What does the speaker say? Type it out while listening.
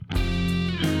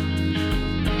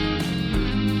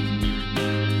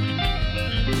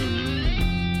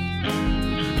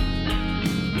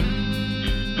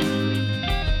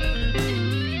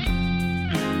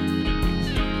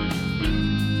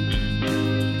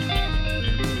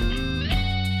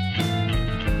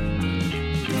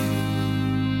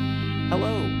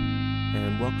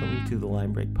to the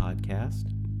Line Break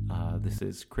podcast. This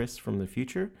is Chris from the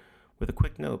future with a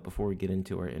quick note before we get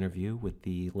into our interview with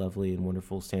the lovely and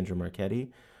wonderful Sandra Marchetti.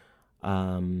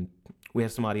 We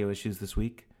have some audio issues this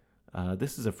week.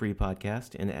 This is a free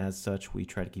podcast, and as such, we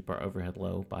try to keep our overhead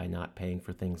low by not paying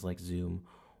for things like Zoom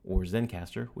or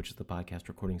Zencastr, which is the podcast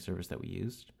recording service that we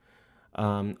used.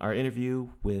 Our interview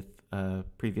with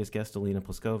previous guest Alina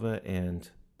Pliskova and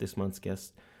this month's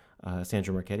guest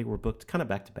Sandra Marchetti were booked kind of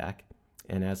back to back,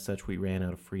 and as such we ran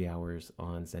out of free hours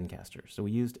on Zencastr. So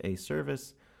we used a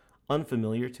service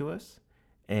unfamiliar to us,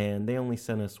 and they only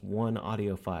sent us one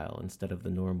audio file instead of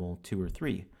the normal 2 or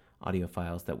 3 audio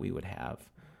files that we would have,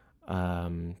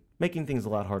 making things a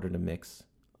lot harder to mix.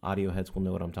 Audio heads will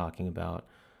know what I'm talking about.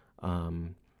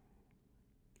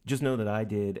 Just know that I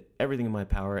did everything in my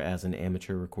power as an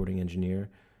amateur recording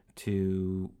engineer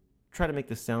to try to make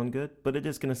this sound good, but it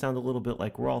is going to sound a little bit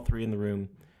like we're all 3 in the room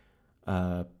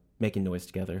making noise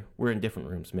together. We're in different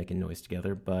rooms making noise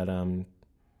together, but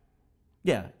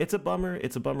yeah, it's a bummer.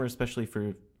 It's a bummer, especially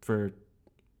for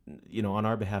on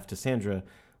our behalf to Sandra.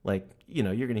 Like,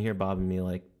 you're going to hear Bob and me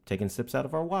like taking sips out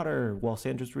of our water while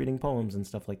Sandra's reading poems and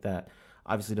stuff like that.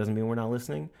 Obviously doesn't mean we're not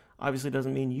listening. Obviously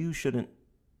doesn't mean you shouldn't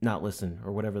not listen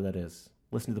or whatever that is.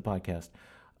 Listen to the podcast.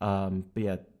 But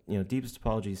yeah, deepest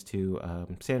apologies to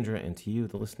Sandra and to you,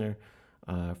 the listener,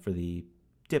 for the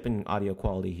dip in audio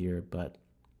quality here, but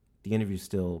the interview's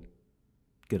still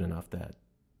good enough that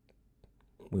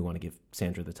we want to give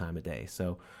Sandra the time of day.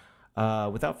 So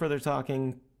without further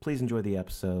talking, please enjoy the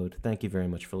episode. Thank you very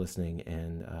much for listening,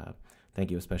 and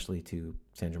thank you especially to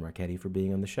Sandra Marchetti for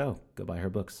being on the show. Go buy her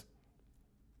books.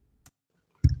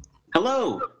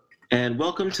 Hello, and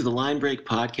welcome to the Line Break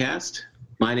podcast.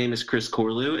 My name is Chris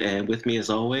Corlew, and with me as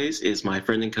always is my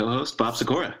friend and co-host, Bob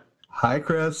Sikora. Hi,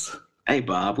 Chris. Hey,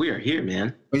 Bob. We are here,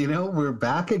 man. We're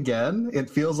back again. It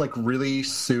feels like really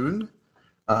soon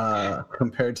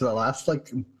compared to the last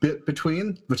bit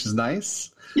between, which is nice.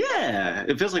 Yeah,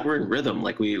 it feels like we're in rhythm.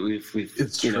 Like we've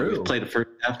true. We've played the first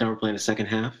half, now we're playing the second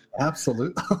half.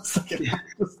 Absolutely. Second half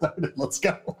just started. Let's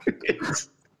go.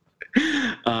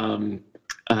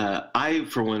 I,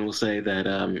 for one, will say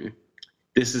that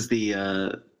this is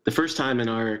the first time in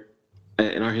our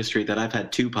history that I've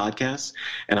had 2 podcasts,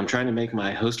 and I'm trying to make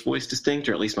my host voice distinct,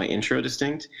 or at least my intro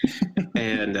distinct.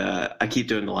 And I keep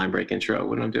doing the Line Break intro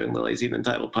when I'm doing the Lazy and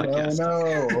Entitled podcast.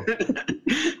 Oh, no.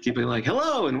 Keep being like,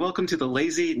 hello, and welcome to the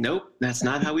Lazy. Nope, that's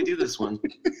not how we do this one.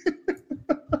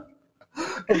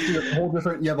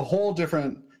 You have a whole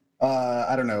different,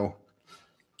 I don't know.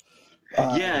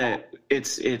 Yeah,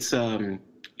 it's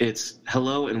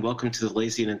hello and welcome to the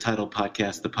Lazy and Entitled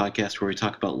podcast, the podcast where we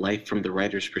talk about life from the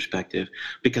writer's perspective,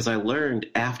 because I learned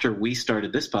after we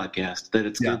started this podcast that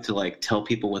it's good to tell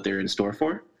people what they're in store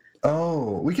for.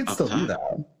 Oh, we can still do that.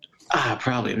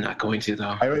 Probably I'm not going to,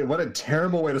 though. What a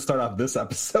terrible way to start off this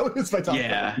episode is by talking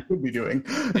about what we could be doing.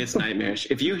 It's nightmarish.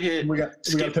 If you hit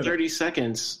skip 30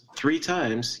 seconds 3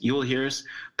 times, you will hear us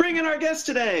bring in our guest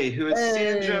today, who is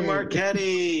Sandra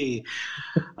Marchetti.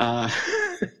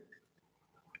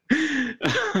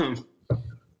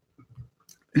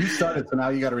 You started, so now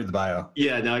you got to read the bio.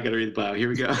 Yeah, now I got to read the bio. Here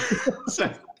we go. So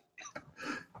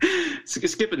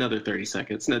skip another 30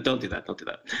 seconds. No, don't do that.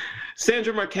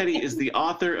 Sandra Marchetti is the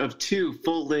author of 2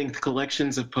 full-length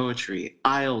collections of poetry,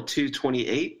 Aisle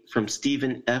 228 from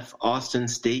Stephen F. Austin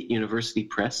State University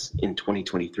Press in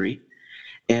 2023,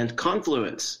 and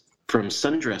Confluence from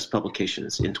Sundress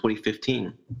Publications in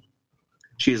 2015.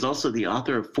 She is also the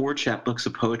author of 4 chapbooks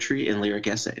of poetry and lyric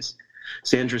essays.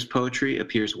 Sandra's poetry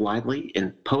appears widely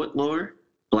in Poet Lore,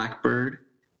 Blackbird,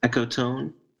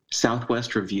 Ecotone,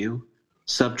 Southwest Review,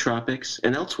 Subtropics,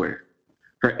 and elsewhere.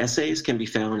 Her essays can be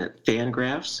found at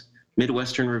Fangraphs,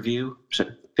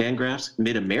 Fangraphs,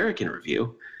 Mid-American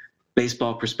Review,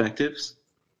 Baseball Perspectives,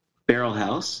 Barrel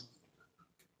House,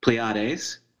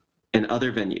 Pleiades, and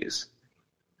other venues.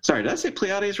 Sorry, did I say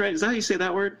Pleiades right? Is that how you say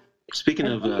that word? Speaking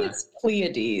of... it's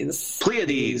Pleiades.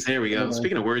 Pleiades, there we go.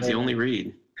 Speaking of words you only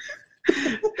read.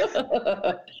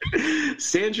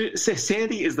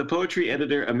 Sandy is the poetry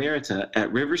editor emerita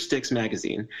at River Styx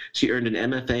magazine. She earned an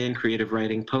MFA in creative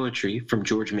writing poetry from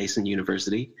George Mason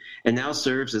University and now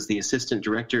serves as the assistant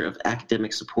director of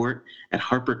academic support at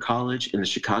Harper College in the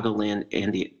Chicagoland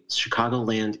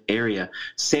area.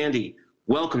 Sandy,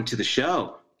 welcome to the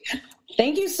show.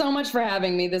 Thank you so much for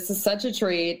having me. This is such a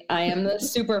treat. I am the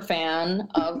super fan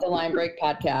of the Line Break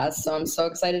podcast, so I'm so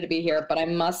excited to be here. But I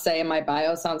must say, my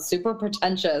bio sounds super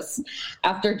pretentious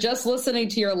after just listening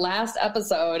to your last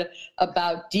episode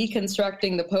about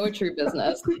deconstructing the poetry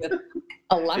business with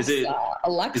Alexa.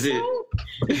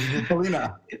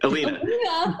 Alina.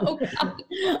 Oh,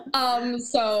 God.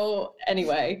 So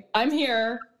anyway, I'm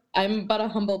here. I'm but a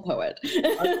humble poet.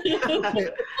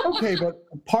 Okay,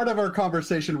 but part of our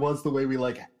conversation was the way we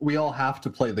all have to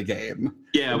play the game.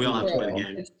 Yeah, we all have to play the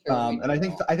game. And I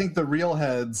think the real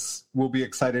heads will be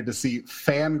excited to see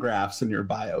fan graphs in your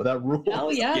bio. That rules.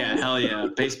 Hell yeah. Yeah, hell yeah.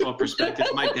 Baseball perspective.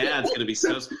 My dad's going to be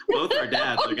both our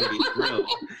dads are going to be thrilled.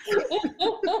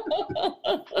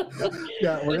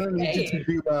 Yeah, we're going to need you to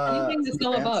do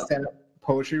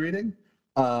poetry reading.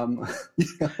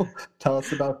 Tell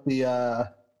us about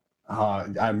the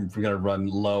I'm gonna run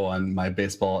low on my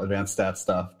baseball advanced stats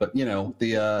stuff, but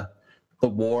the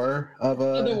war of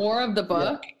the war of the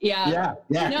book. Yeah.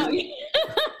 No,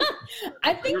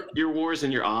 I think your wars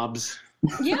and your obs.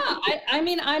 Yeah, I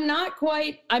mean, I'm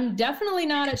definitely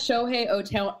not at Shohei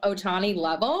Ohtani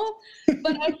level,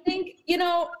 but I think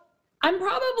I'm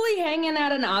probably hanging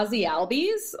at an Ozzy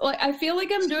Albies. I feel like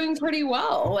I'm doing pretty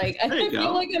well. I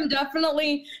feel like I'm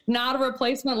definitely not a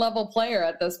replacement level player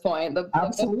at this point.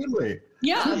 Absolutely.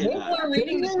 People are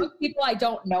reading the book. People I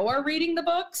don't know are reading the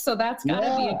book, so that's got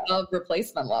to be above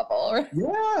replacement level.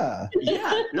 Yeah.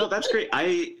 No, that's great.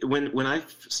 When I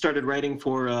started writing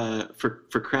for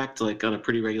Cracked on a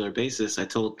pretty regular basis, I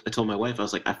told my wife, I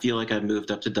was like, I feel like I've moved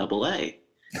up to AA.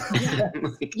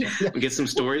 We get some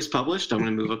stories published. I'm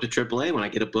going to move up to AAA. When I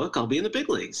get a book, I'll be in the big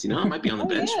leagues. I might be on the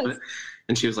bench,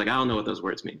 and she was like, I don't know what those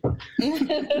words mean.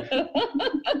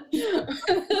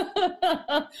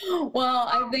 Well,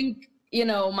 I think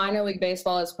minor league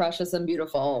baseball is precious and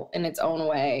beautiful in its own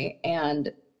way,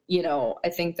 and I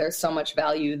think there's so much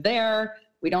value there.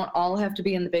 We don't all have to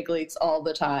be in the big leagues all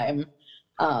the time.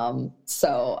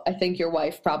 So I think your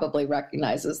wife probably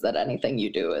recognizes that anything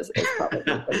you do is probably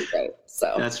pretty great.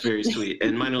 So that's very sweet.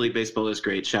 And minor league baseball is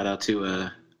great. Shout out to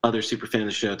other super fan of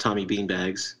the show, Tommy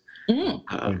Beanbags.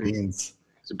 Beans.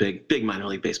 He's a big minor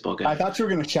league baseball guy. I thought you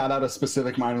were going to shout out a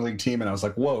specific minor league team, and I was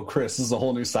like, "Whoa, Chris, this is a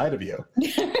whole new side of you."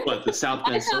 What, the South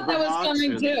Bend Silverhawks? I thought that was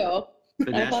coming too.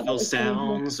 The Nashville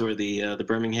Sounds or the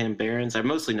Birmingham Barons. I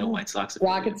mostly know White Sox.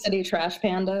 Rocket City Trash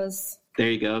Pandas. There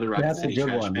you go, the Rocket City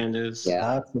Trash Pandas.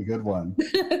 Yeah, that's a good one.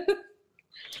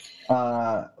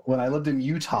 When I lived in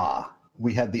Utah,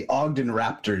 we had the Ogden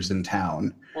Raptors in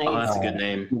town. Nice. Oh, that's a good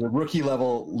name. The rookie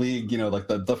level league,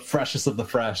 the freshest of the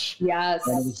fresh. Yes.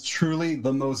 And it was truly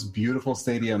the most beautiful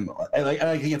stadium.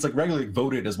 I think it's regularly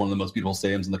voted as one of the most beautiful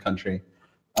stadiums in the country.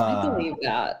 I believe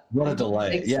that. What a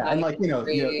delay. Yeah, and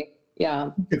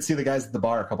yeah. You could see the guys at the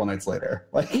bar a couple nights later.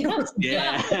 I love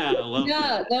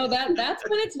that. No, that's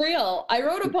when it's real. I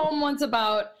wrote a poem once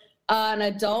about an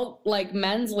adult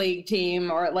men's league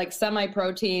team or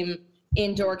semi-pro team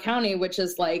in Door County, which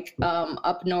is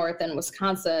up north in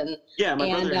Wisconsin. Yeah,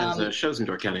 my brother has shows in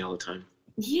Door County all the time.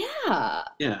 Yeah.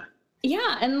 Yeah.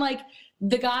 Yeah, and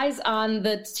the guys on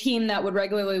the team that would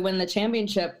regularly win the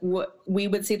championship, we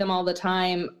would see them all the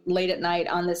time late at night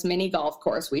on this mini golf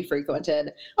course we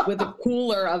frequented with a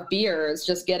cooler of beers,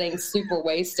 just getting super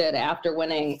wasted after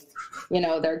winning,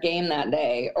 their game that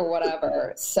day or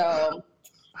whatever. So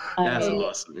that's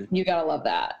awesome. You gotta love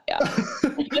that. Yeah.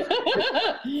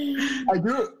 I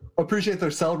do appreciate they're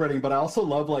celebrating, but I also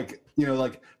love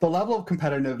the level of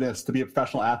competitiveness to be a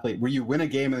professional athlete where you win a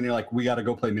game and then you're like, we got to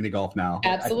go play mini golf now.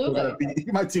 Absolutely.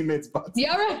 My teammates' butts.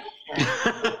 Yeah, right.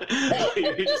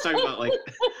 You're just talking about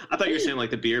I thought you were saying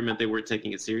the beer meant they weren't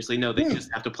taking it seriously. No, they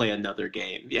just have to play another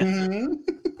game. Yeah. Mm-hmm.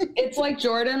 It's like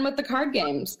Jordan with the card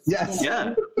games. Yes.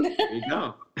 Yeah. There you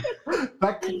go.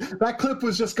 That clip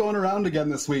was just going around again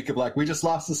this week of we just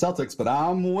lost the Celtics, but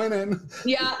I'm winning.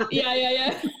 Yeah.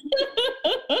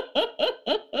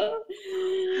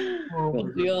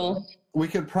 Good deal. We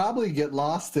could probably get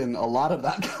lost in a lot of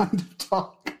that kind of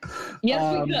talk.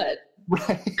 Yes, we could.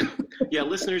 Right. Yeah,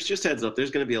 listeners, just heads up. There's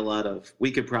going to be a lot of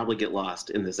we could probably get lost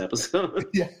in this episode.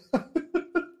 Yeah.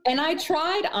 And I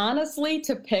tried, honestly,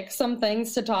 to pick some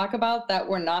things to talk about that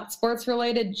were not sports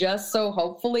related, just so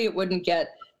hopefully it wouldn't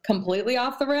get completely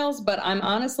off the rails. But I'm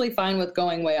honestly fine with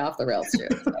going way off the rails too.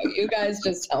 So you guys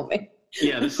just tell me.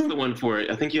 Yeah, this is the one for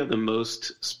it. I think you have the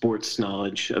most sports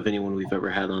knowledge of anyone we've ever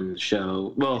had on the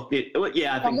show. Well, I think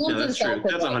that's true.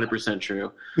 That's 100%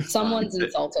 true. Someone's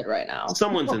insulted right now.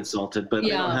 Someone's insulted, but they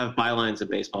don't have bylines of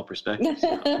baseball perspective.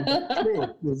 So.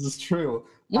 True. This is true.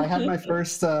 I had my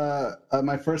first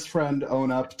friend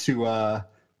own up to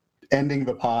ending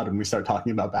the pod when we started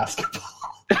talking about basketball.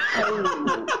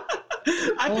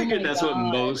 I figured that's what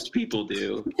most people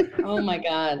do. Oh my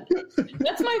God.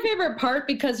 That's my favorite part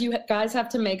because you guys have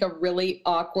to make a really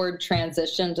awkward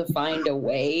transition to find a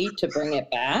way to bring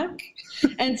it back.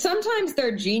 And sometimes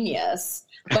they're genius,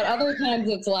 but other times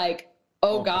it's like,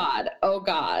 oh God, oh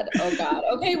God, oh God.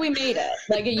 Okay, we made it.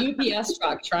 Like a UPS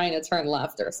truck trying to turn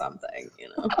left or something, you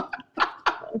know?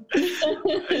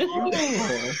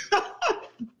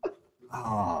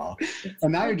 Oh,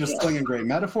 and now you're just slinging great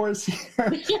metaphors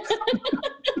here.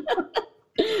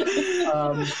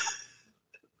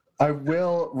 I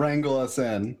will wrangle us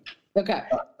in. Okay.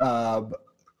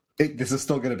 This is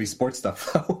still going to be sports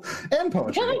stuff, though, and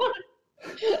poetry.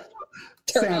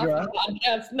 Sandra.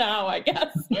 Yes, now I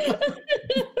guess.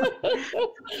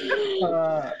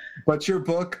 But your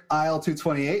book, Aisle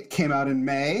 228, came out in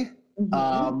May.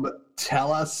 Mm-hmm.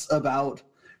 Tell us about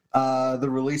the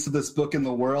release of this book in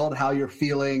the world, how you're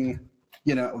feeling,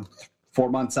 4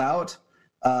 months out.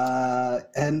 Give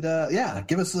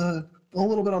us a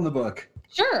little bit on the book.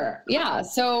 Sure. Yeah.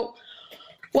 So,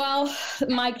 well,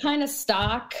 my kind of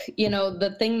stock,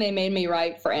 the thing they made me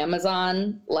write for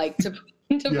Amazon, like to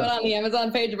put on the Amazon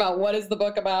page about what is the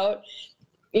book about,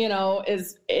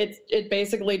 is it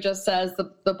basically just says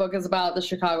the book is about the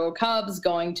Chicago Cubs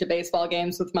going to baseball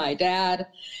games with my dad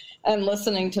and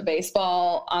listening to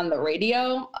baseball on the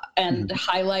radio and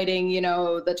highlighting,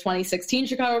 the 2016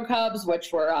 Chicago Cubs,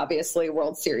 which were obviously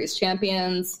World Series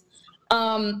champions.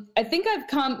 I think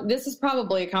this is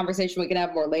probably a conversation we can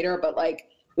have more later, but like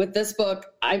with this book,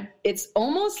 it's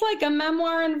almost like a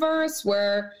memoir in verse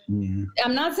where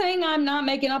I'm not saying I'm not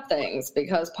making up things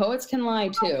because poets can lie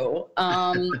too.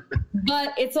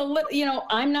 But it's a little,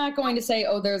 I'm not going to say,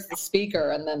 oh, there's the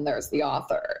speaker and then there's the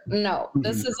author. No,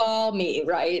 this is all me,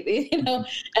 right?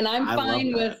 And I'm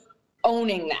fine with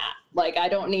owning that. Like, I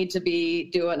don't need to be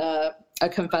doing a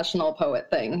confessional poet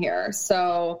thing here.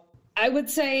 So I would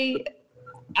say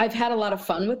I've had a lot of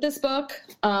fun with this book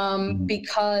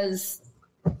because,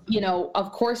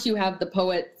 of course you have the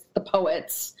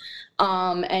poets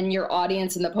and your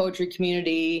audience in the poetry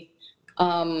community.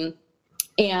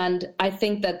 And I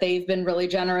think that they've been really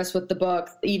generous with the book.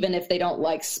 Even if they don't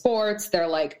like sports, they're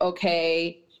like,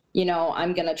 okay,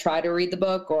 I'm going to try to read the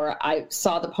book, or I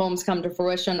saw the poems come to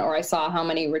fruition, or I saw how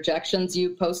many rejections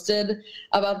you posted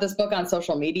about this book on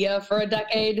social media for a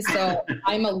decade. So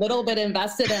I'm a little bit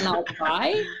invested and I'll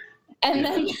try. And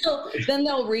then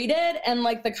they'll read it. And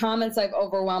like the comments I've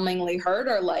overwhelmingly heard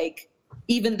are like,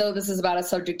 even though this is about a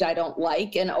subject I don't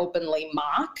like and openly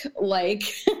mock, like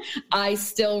I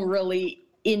still really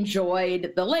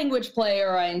enjoyed the language play,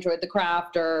 or I enjoyed the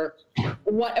craft, or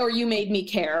you made me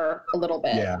care a little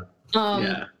bit.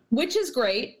 Which is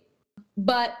great.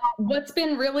 But what's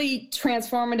been really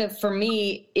transformative for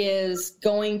me is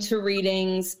going to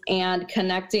readings and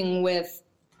connecting with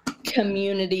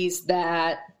communities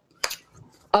that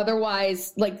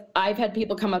otherwise, like I've had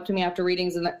people come up to me after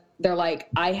readings and they're like,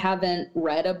 I haven't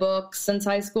read a book since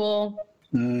high school.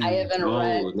 I haven't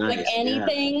read like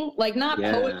anything, like not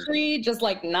poetry, just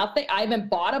like nothing. I haven't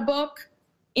bought a book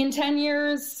in 10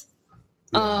 years.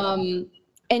 And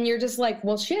you're just like,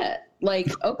 well, shit. Like,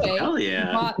 okay, you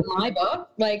bought my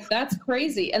book. Like, that's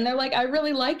crazy. And they're like, I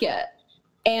really like it.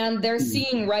 And they're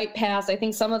seeing right past, I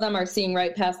think some of them are seeing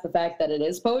right past the fact that it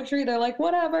is poetry. They're like,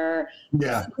 whatever.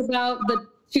 Yeah. This is about the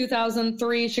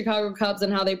 2003 Chicago Cubs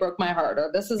and how they broke my heart.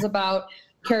 Or this is about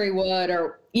Kerry Wood,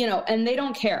 or, and they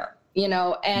don't care.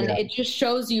 And it just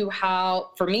shows you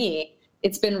how, for me,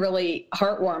 it's been really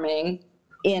heartwarming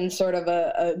in sort of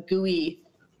a gooey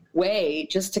way,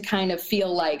 just to kind of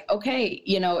feel like, okay,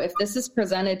 if this is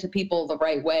presented to people the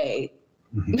right way,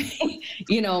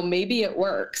 maybe it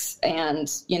works.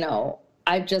 And,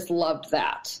 I've just loved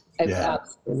that. I've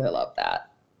absolutely loved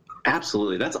that.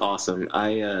 Absolutely. That's awesome.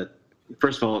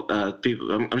 First of all,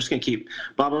 people, I'm just going to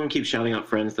keep shouting out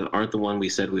friends that aren't the one we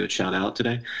said we would shout out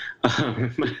today.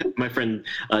 My friend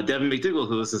Devin McDougall,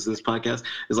 who listens to this podcast,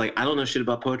 is like, I don't know shit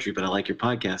about poetry, but I like your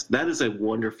podcast. That is a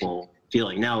wonderful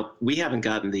feeling. Now, we haven't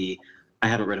gotten I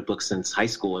haven't read a book since high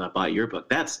school and I bought your book.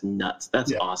 That's nuts.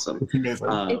 That's awesome. It's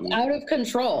out of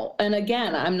control. And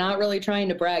again, I'm not really trying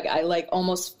to brag. I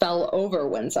almost fell over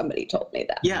when somebody told me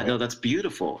that. Yeah, no, that's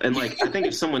beautiful. And I think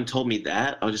if someone told me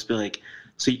that, I'll just be like,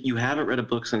 so you haven't read a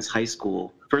book since high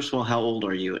school. First of all, how old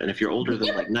are you? And if you're older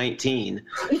than 19,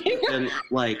 then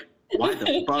why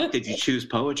the fuck did you choose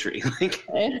poetry?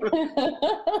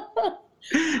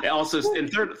 Also,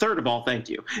 and third of all, thank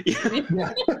you.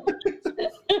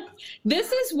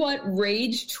 This is what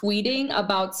rage tweeting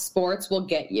about sports will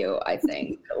get you, I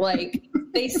think.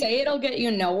 They say it'll get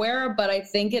you nowhere, but I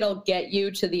think it'll get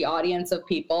you to the audience of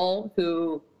people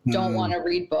who don't want to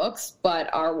read books,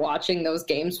 but are watching those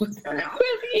games with you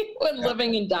and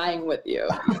living and dying with you.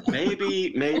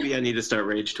 Maybe I need to start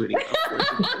rage tweeting.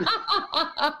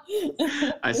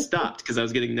 I stopped because I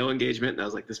was getting no engagement, and I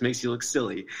was like, "This makes you look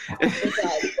silly."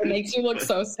 It makes you look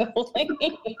so silly.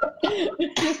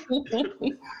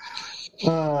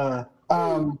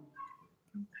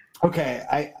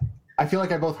 Okay, I feel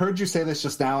like I both heard you say this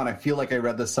just now, and I feel like I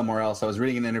read this somewhere else. I was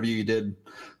reading an interview you did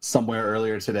somewhere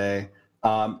earlier today,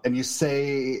 and you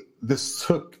say this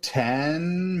took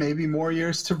 10, maybe more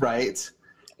years to write.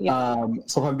 Yeah.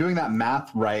 So if I'm doing that math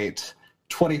right,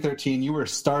 2013, you were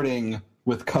starting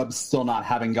with Cubs still not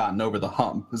having gotten over the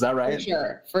hump. Is that right?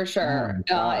 For sure.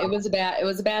 It was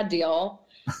a bad deal.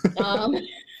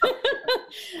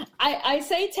 I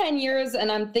say 10 years,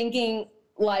 and I'm thinking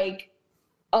like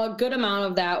a good amount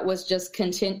of that was just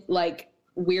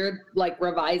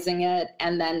revising it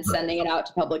and then sending it out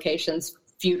to publications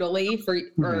futilely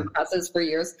or presses for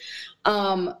years.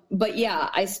 But yeah,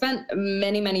 I spent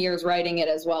many years writing it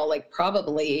as well, like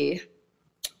probably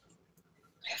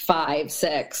 5,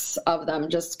 6 of them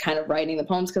just kind of writing the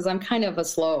poems, because I'm kind of a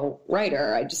slow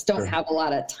writer. I just don't have a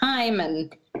lot of time,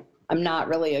 and I'm not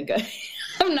really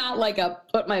I'm not like a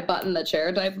put my butt in the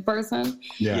chair type of person.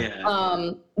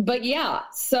 Yeah. But yeah,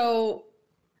 so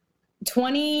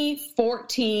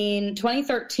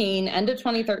 2013, end of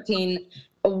 2013,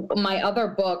 my other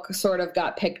book sort of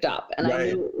got picked up, and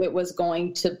I knew it was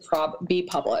going to be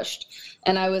published.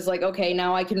 And I was like, okay,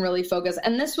 now I can really focus.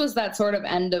 And this was that sort of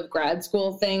end of grad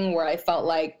school thing where I felt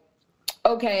like,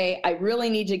 okay, I really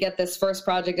need to get this first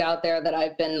project out there that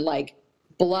I've been like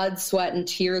blood, sweat, and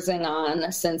tearsing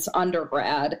on since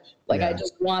undergrad. Like, I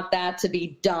just want that to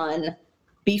be done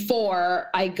before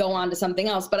I go on to something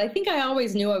else. But I think I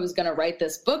always knew I was going to write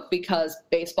this book because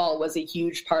baseball was a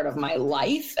huge part of my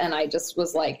life. And I just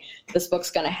was like, this book's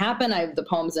going to happen. I have the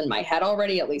poems in my head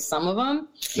already, at least some of them.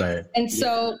 Right. And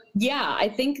so,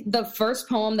 I think the first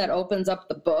poem that opens up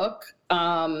the book,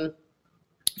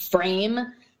 Frame,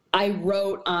 I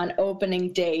wrote on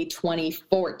opening day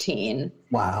 2014.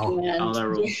 Wow. And, that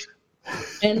rules.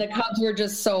 And the Cubs were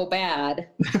just so bad.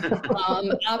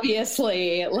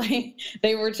 Obviously, like,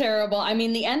 they were terrible. I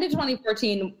mean, the end of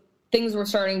 2014, things were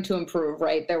starting to improve,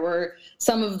 right? There were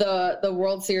some of the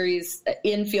World Series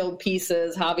infield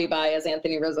pieces, Javi Baez,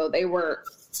 Anthony Rizzo, they were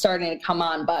starting to come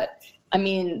on. But, I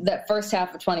mean, that first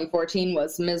half of 2014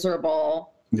 was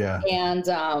miserable. Yeah. And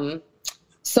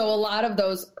so a lot of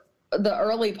the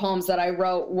early poems that I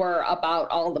wrote were about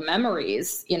all the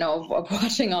memories, of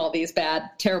watching all these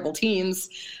bad, terrible teams.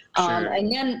 And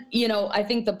then, I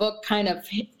think the book kind of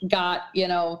got,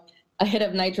 a hit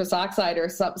of nitrous oxide or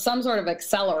some sort of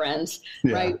accelerant,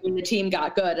 right? When the team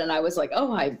got good. And I was like,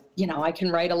 oh, I can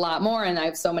write a lot more, and I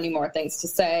have so many more things to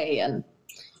say. And,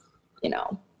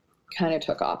 kind of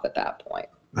took off at that point.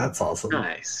 That's awesome.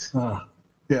 Nice.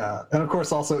 Yeah, and of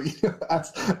course, also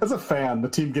as a fan, the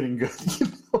team getting good,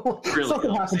 really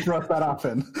doesn't happen for us that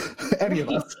often, any of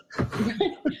us.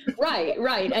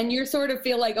 Right, and you sort of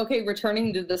feel like, okay,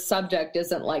 returning to the subject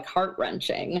isn't like heart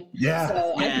wrenching. Yeah,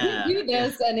 so I can do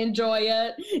this and enjoy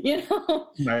it.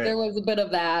 Right. There was a bit of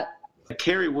that.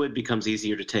 Kerry Wood becomes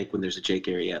easier to take when there's a Jake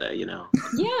Arrieta,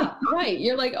 Yeah, right.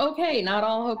 You're like, okay, not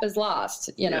all hope is lost.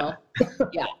 Yeah,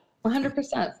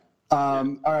 100%.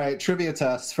 All right, trivia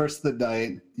test, first of the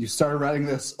night. You started writing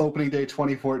this opening day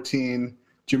 2014. Do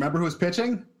you remember who was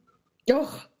pitching?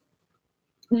 Oh,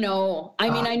 no. I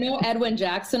mean, I know Edwin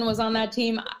Jackson was on that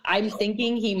team. I'm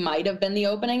thinking he might have been the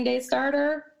opening day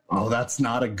starter. Oh, that's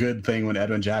not a good thing when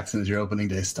Edwin Jackson is your opening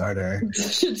day starter.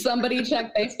 Should somebody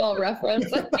check Baseball Reference?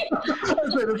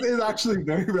 It's actually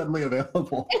very readily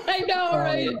available. I know,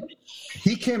 right?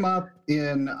 He came up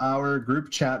in our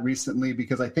group chat recently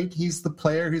because I think he's the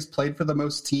player who's played for the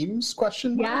most teams,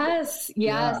 question mark?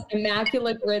 Yes.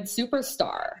 Immaculate Grid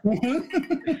superstar.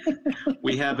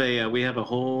 We have a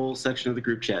whole section of the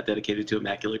group chat dedicated to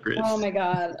Immaculate Grid. Oh my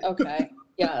God. Okay.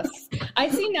 Yes. I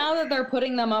see now that they're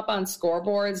putting them up on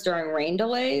scoreboards during rain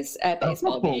delays at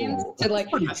baseball games.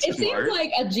 It seems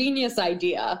like a genius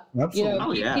idea.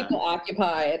 Keep people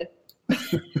occupied.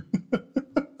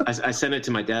 I sent it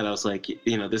to my dad. I was like,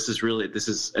 this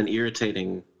is an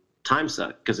irritating time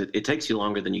suck because it takes you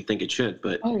longer than you think it should.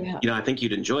 But, I think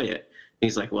you'd enjoy it. And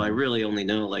he's like, well, I really only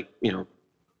know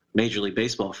Major League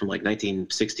Baseball from like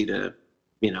 1960 to,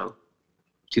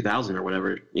 2000 or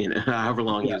whatever, however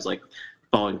long he was like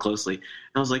following closely. And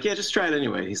I was like, yeah, just try it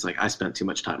anyway. He's like, I spent too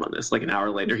much time on this. Like an hour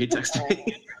later, he texted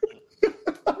me. I'm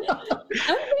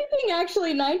thinking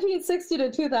actually 1960 to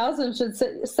 2000 should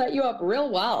set you up real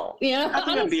well.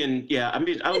 I think I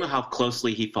don't know how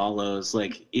closely he follows.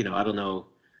 Like, I don't know.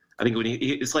 I think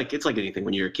it's like anything.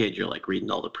 When you're a kid, you're like reading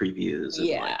all the previews and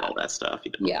like all that stuff.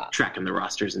 Tracking the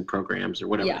rosters and programs or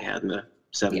whatever they had in the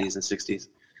 70s and 60s.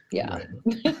 Yeah.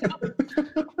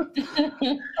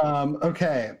 Right.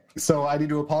 Okay, so I need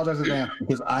to apologize in advance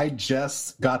because I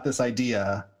just got this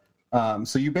idea.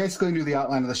 So you basically knew the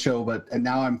outline of the show, and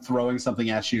now I'm throwing something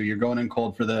at you. You're going in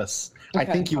cold for this. Okay.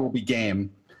 I think you will be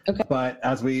game. Okay. But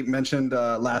as we mentioned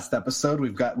last episode,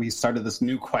 we started this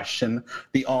new question: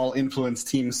 the all influence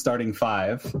team starting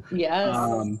five. Yes.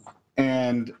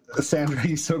 And Sandra,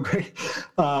 you so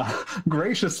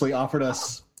graciously offered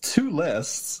us 2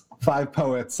 lists: 5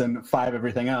 poets and 5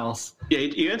 everything else. Yeah,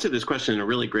 you answered this question in a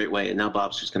really great way, and now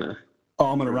Bob's just gonna. Oh,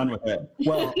 I'm gonna run with it.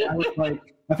 Well, I was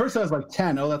like, at first I was like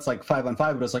 10. Oh, that's like 5 on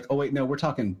 5. But I was like, oh wait, no, we're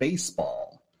talking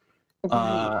baseball.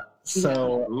 I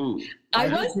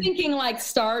was thinking like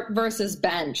start versus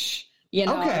bench,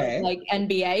 like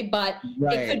NBA, but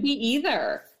it could be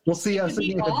either. We'll see.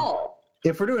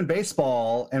 If we're doing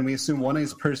baseball and we assume one of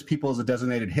these people is a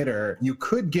designated hitter, you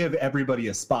could give everybody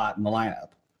a spot in the lineup.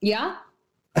 Yeah,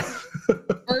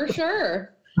 for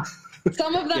sure.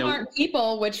 Some of them aren't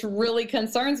people, which really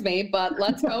concerns me, but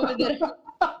let's go with it.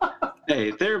 Hey,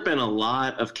 there have been a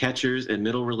lot of catchers and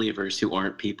middle relievers who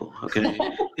aren't people, okay?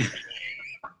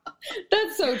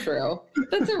 That's so true.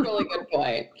 That's a really good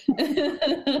point.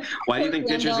 Why do you think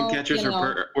pitchers and catchers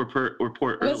were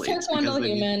poor early? Was Wendell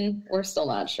human? We're still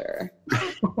not sure.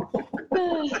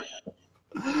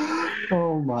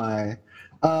 Oh, my.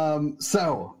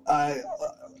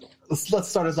 Let's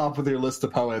start us off with your list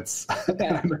of poets. Okay.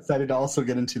 I'm excited to also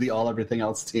get into the all everything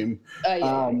else team.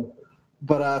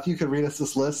 But if you could read us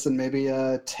this list and maybe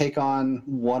take on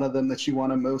one of them that you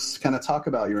want to most kind of talk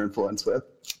about your influence with.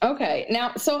 Okay.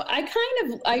 Now, so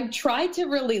I tried to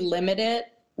really limit it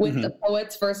with the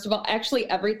poets, first of all. Actually,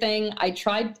 everything.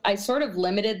 I sort of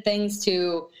limited things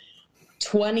to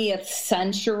 20th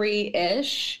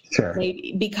century-ish. Sure.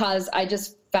 Maybe, because I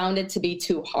just found it to be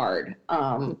too hard.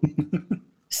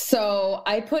 So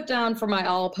I put down for my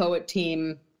all poet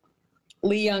team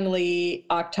Lee Young Lee,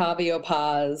 Octavio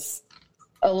Paz,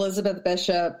 Elizabeth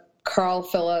Bishop, Carl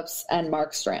Phillips, and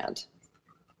Mark Strand.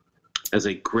 As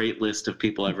a great list of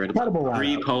people I've read about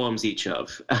 3 poems each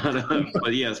of.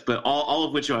 but all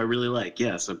of which I really like.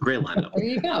 Yes, a great lineup. There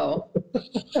you go.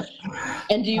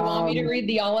 And do you want me to read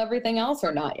the all everything else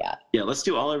or not yet? Yeah, let's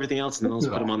do all everything else and then let's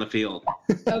put them on the field.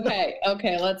 Okay,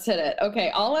 let's hit it. Okay,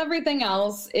 all everything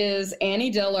else is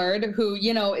Annie Dillard, who,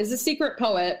 is a secret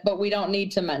poet, but we don't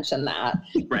need to mention that.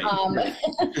 Right.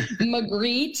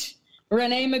 Magritte,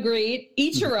 Renee Magritte,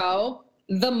 Ichiro,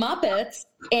 The Muppets,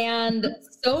 and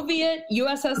Soviet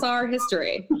USSR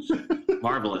history.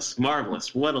 Marvelous.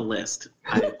 What a list.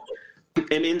 I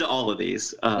am into all of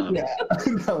these. No,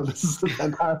 this is a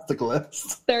fantastic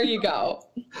list. There you go.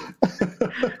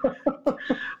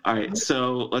 All right,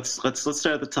 so let's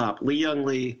start at the top. Lee Young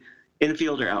Lee,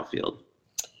 infield or outfield?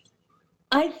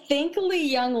 I think Lee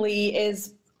Young Lee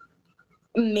is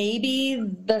maybe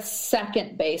the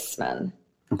second baseman.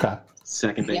 Okay.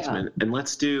 Second baseman. Yeah. And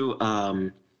let's do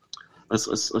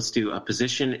let's do a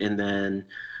position and then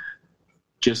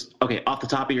just off the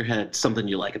top of your head, something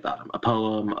you like about him, a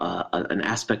poem, an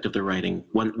aspect of the writing,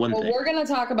 one thing. We're going to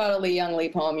talk about a Lee Young Lee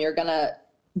poem. You're going to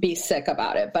be sick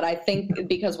about it, but I think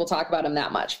because we'll talk about him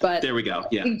that much. But there we go.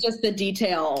 Yeah, I think just the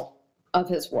detail of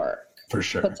his work for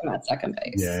sure puts him at second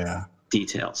base. Yeah.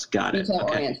 Details. Got it. Detail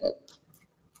oriented.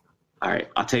 All right,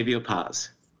 Octavio Paz.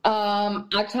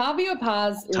 Octavio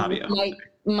Paz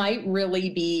might really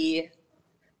be.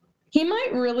 He might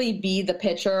really be the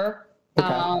pitcher.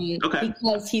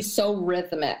 Because he's so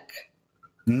rhythmic.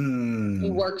 He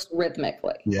works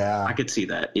rhythmically. Yeah. I could see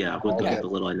that. Yeah. With the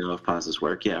little I know of Paz's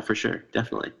work. Yeah, for sure.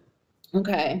 Definitely.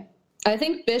 Okay. I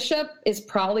think Bishop is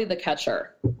probably the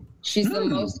catcher. She's the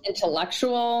most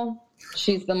intellectual.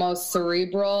 She's the most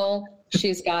cerebral.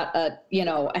 She's got a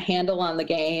handle on the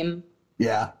game.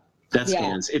 Yeah. That's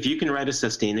hands. If you can write a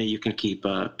sestina, you can keep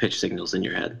pitch signals in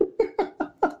your head.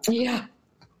 Yeah.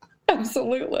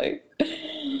 Absolutely.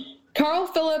 Carl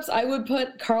Phillips, I would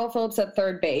put Carl Phillips at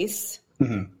third base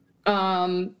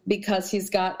because he's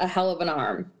got a hell of an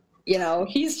arm.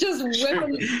 He's just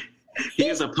whipping. He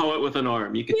is a poet with an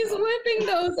arm. He's whipping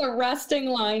those arresting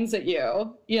lines at you.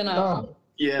 Oh,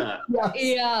 yeah.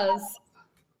 Yes.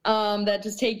 That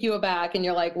just take you aback, and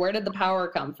you're like, where did the power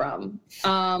come from?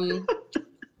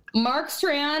 Mark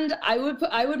Strand, I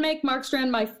would make Mark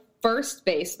Strand my first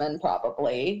baseman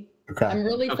probably. Okay. I'm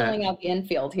really filling out the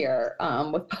infield here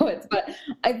with poets, but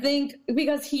I think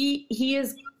because he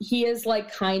is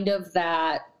like kind of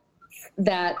that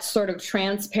sort of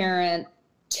transparent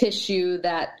tissue,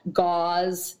 that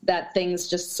gauze, that things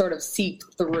just sort of seep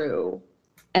through,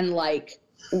 and like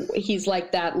he's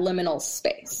like that liminal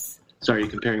space. So are you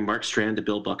comparing Mark Strand to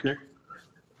Bill Buckner?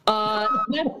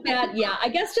 That's bad. Yeah, I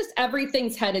guess just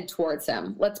everything's headed towards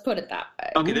him. Let's put it that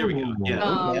way. Okay, there we go.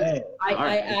 Yeah.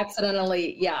 I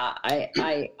accidentally,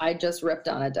 I just ripped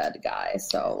on a dead guy,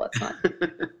 so let's not.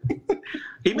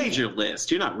 He made your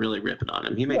list. You're not really ripping on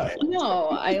him. He made your list. No,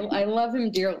 I love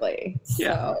him dearly.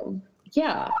 So,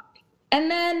 yeah.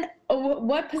 And then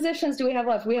what positions do we have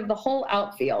left? We have the whole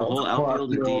outfield. The whole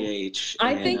outfield and DH.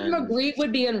 I think Magritte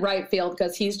would be in right field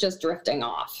because he's just drifting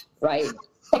off, right?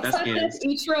 Except that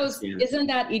isn't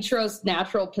that Ichiro's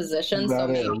natural position? That so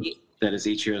maybe that is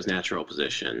Ichiro's natural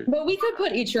position. But we could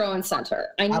put Ichiro in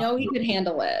center. I know he could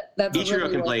handle it. That's Ichiro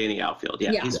can play any outfield.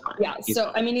 Yeah, he's fine. Yeah.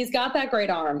 I mean, he's got that great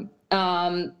arm.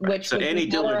 Which so Annie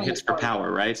Dillon hits for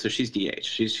power, right? So she's DH.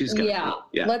 She's got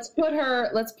yeah. Let's put her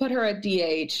at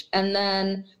DH, and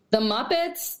then the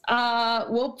Muppets.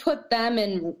 We'll put them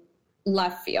in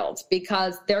left field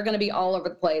because they're going to be all over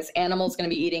the place. Animal's going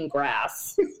to be eating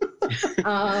grass.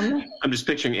 I'm just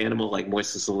picturing Animal like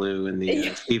Moises Alou in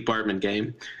the Steve Bartman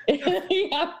game.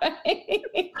 Yeah, right.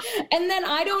 And then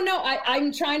I don't know.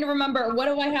 I'm trying to remember. What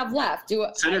do I have left?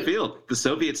 Center field. The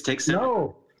Soviets take center.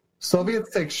 No.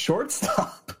 Soviets take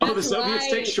shortstop. Oh, the Soviets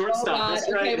take shortstop.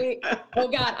 That's right. Okay, oh,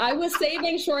 God. I was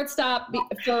saving shortstop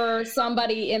for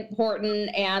somebody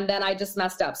important, and then I just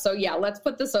messed up. So, yeah, let's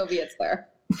put the Soviets there.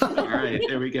 All right,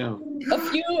 there we go. A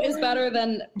few is better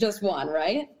than just one,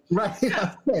 right? Right.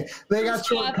 Yeah. They got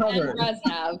short covered.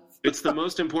 It's the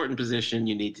most important position.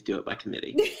 You need to do it by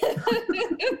committee.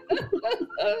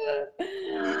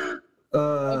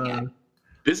 Okay.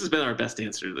 This has been our best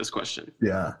answer to this question.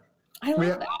 Yeah. I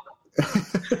love that.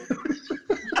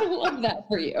 I love that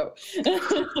for you.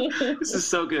 This is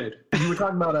so good. You were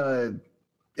talking about a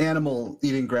animal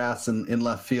eating grass in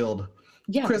left field.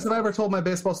 Yeah. Chris, have I ever told my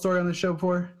baseball story on the show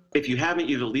before? If you haven't,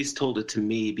 you've at least told it to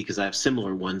me because I have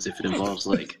similar ones if it involves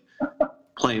like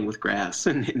playing with grass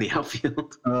in the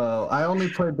outfield. Oh, I only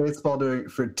played baseball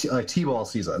for T-ball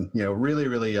season. Really,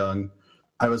 really young.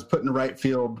 I was put in right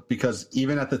field because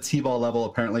even at the T-ball level,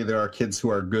 apparently there are kids who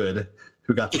are good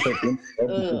who got to play the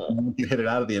infield. You hit it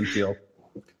out of the infield.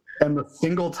 And the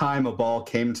single time a ball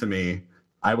came to me,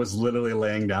 I was literally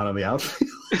laying down on the outfield.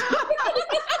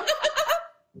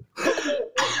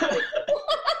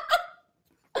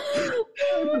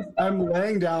 I'm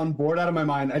laying down, bored out of my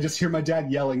mind. I just hear my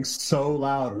dad yelling so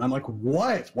loud. And I'm like,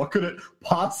 what? What could it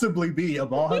possibly be? A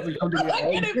ball hasn't come to me.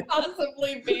 What could it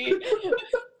possibly be?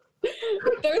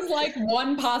 There's like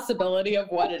one possibility of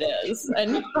what it is.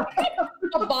 And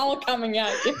a ball coming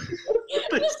at you.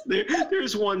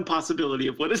 There's one possibility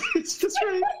of what it is. That's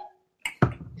right.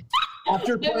 I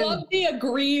love the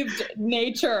aggrieved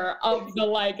nature of the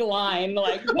line.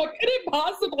 Like, what could it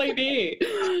possibly be?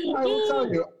 I will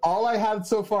tell you, all I had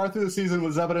so far through the season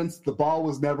was evidence the ball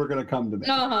was never going to come to me.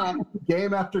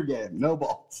 Game after game, no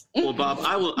balls. Well, Bob,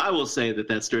 I will say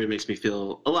that story makes me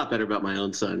feel a lot better about my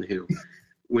own son, who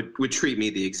would treat me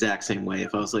the exact same way.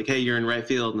 If I was like, "Hey, you're in right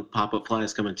field," and the pop-up fly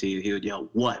is coming to you, he would yell,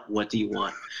 "What? What do you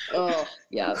want?" Oh,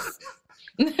 yes.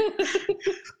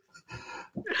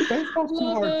 Baseball's too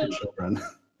hard for children.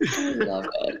 I love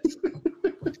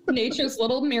it. Nature's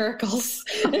little miracles.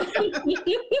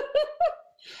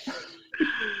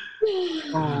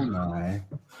 Oh my!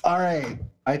 All right,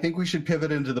 I think we should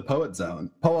pivot into the poem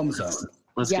zone.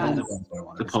 Let's get into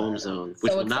the poem zone,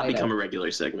 which will not become a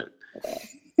regular segment. Okay.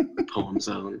 Poem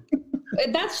zone.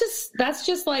 That's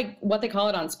just like what they call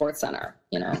it on SportsCenter,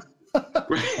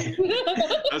 Right.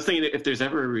 I was thinking if there's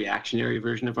ever a reactionary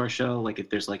version of our show, like if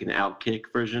there's like an Outkick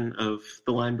version of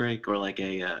the line break, or like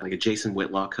a Jason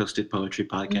Whitlock hosted poetry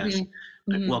podcast,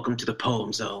 like welcome to the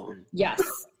poem zone. Yes.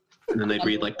 And then they'd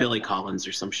read like Billy Collins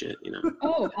or some shit,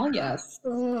 Oh, hell yes.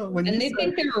 And they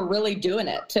think they were really doing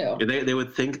it too. Yeah, they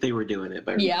would think they were doing it.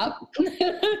 Yep.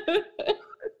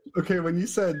 Okay, when you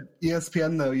said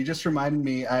ESPN though, you just reminded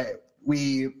me.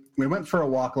 We went for a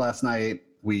walk last night.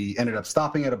 We ended up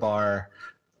stopping at a bar.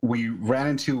 We ran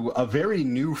into a very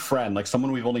new friend, like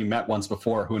someone we've only met once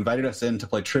before, who invited us in to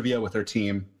play trivia with her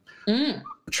team.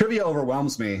 Trivia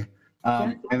overwhelms me.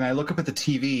 And I look up at the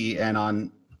TV,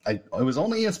 and it was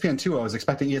only ESPN2. I was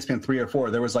expecting ESPN3 or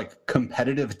 4. There was like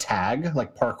competitive tag,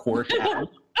 like parkour tag.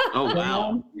 Oh,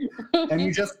 wow. And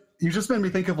you just made me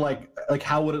think of like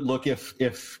how would it look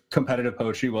if competitive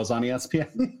poetry was on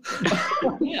ESPN?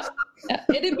 Yeah.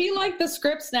 It'd be like the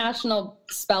Scripps National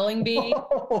Spelling Bee,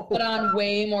 but on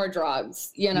way more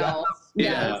drugs, Yeah.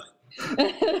 Yes.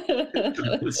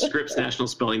 The Scripps National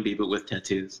Spelling Bee, but with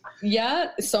tattoos. Yeah,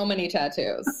 so many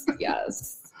tattoos.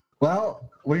 Yes. Well,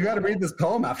 we got to read this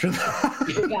poem after that.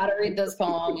 You got to read this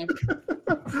poem. I'm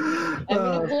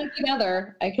going to pull it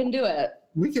together. I can do it.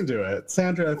 We can do it.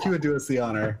 Sandra, if you would do us the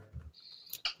honor.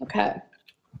 Okay.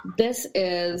 This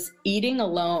is Eating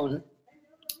Alone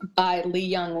by Lee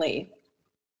Young Lee.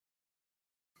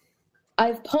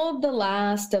 I've pulled the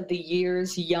last of the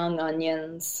year's young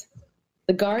onions.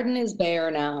 The garden is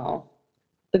bare now.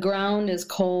 The ground is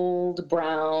cold,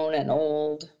 brown, and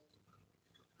old.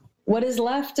 What is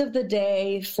left of the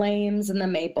day flames in the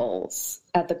maples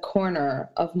at the corner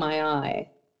of my eye.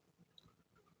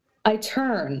 I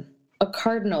turn, a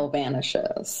cardinal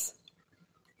vanishes.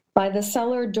 By the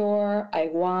cellar door, I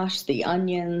wash the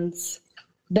onions,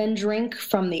 then drink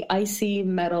from the icy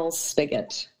metal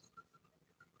spigot.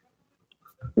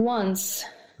 Once,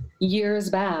 years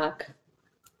back,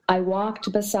 I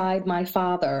walked beside my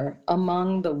father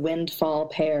among the windfall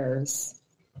pears.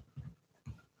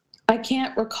 I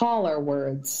can't recall our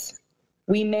words.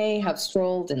 We may have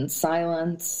strolled in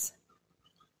silence,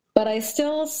 but I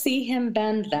still see him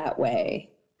bend that way,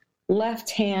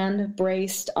 left hand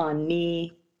braced on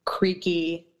knee,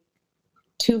 creaky,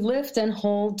 to lift and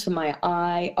hold to my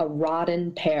eye a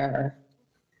rotten pear.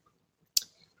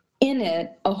 In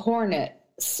it, a hornet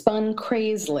spun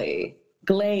crazily,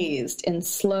 glazed in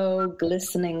slow,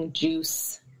 glistening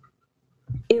juice.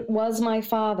 It was my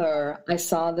father I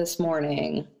saw this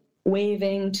morning,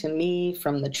 waving to me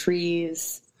from the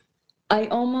trees. I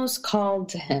almost called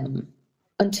to him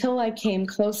until I came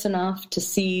close enough to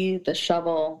see the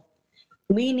shovel,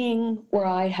 leaning where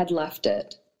I had left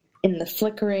it, in the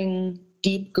flickering,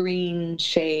 deep green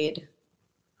shade.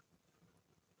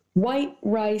 White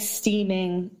rice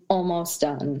steaming, almost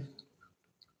done.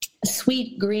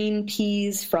 Sweet green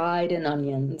peas fried in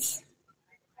onions.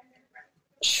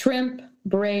 Shrimp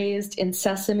braised in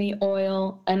sesame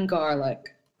oil and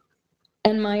garlic.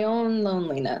 And my own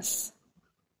loneliness.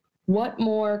 What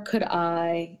more could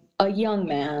I, a young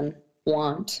man,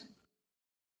 want?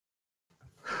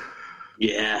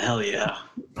 Yeah, hell yeah.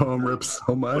 Poem rips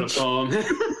so much. What a poem.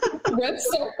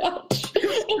 Rips so much.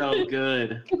 So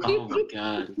good. Oh my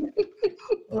God.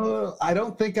 I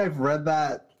don't think I've read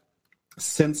that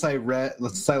since I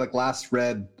last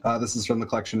read, this is from the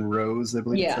collection Rose, I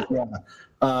believe. Yeah.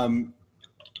 And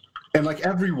like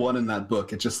everyone in that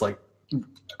book, it's just like,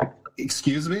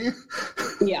 excuse me?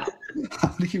 Yeah. How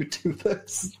do you do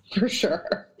this? For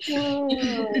sure.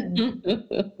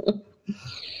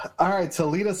 All right, so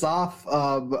lead us off.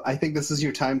 I think this is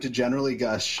your time to generally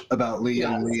gush about Lee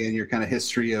Young Lee and your kind of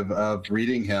history of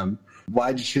reading him.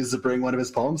 Why did you choose to bring one of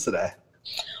his poems today?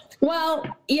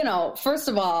 Well, first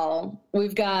of all,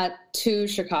 we've got 2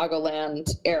 Chicagoland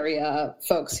area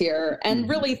folks here, and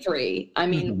really 3. I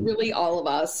mean, really all of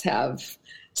us have.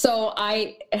 So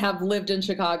I have lived in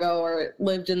Chicago or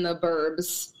lived in the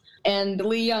burbs, and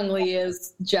Lee Young Lee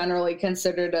is generally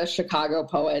considered a Chicago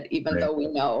poet, even though we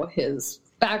know his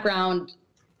background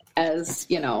as,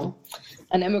 an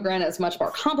immigrant is much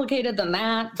more complicated than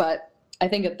that, but I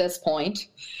think at this point.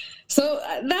 So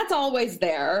that's always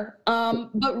there.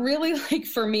 But really,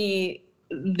 for me,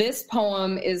 this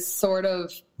poem is sort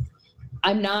of,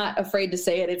 I'm not afraid to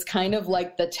say it, it's kind of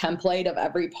like the template of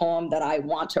every poem that I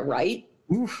want to write.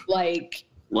 Oof. Love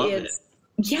it.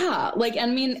 Yeah,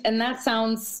 and that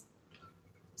sounds,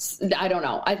 I don't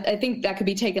know. I think that could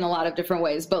be taken a lot of different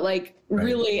ways, but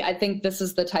really, I think this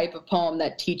is the type of poem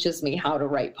that teaches me how to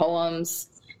write poems.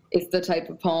 It's the type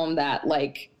of poem that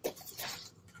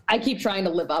I keep trying to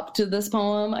live up to this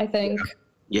poem, I think.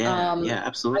 Yeah,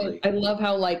 absolutely. I love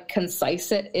how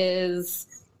concise it is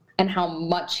and how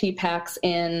much he packs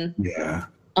in. Yeah.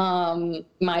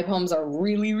 My poems are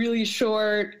really, really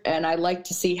short, and I like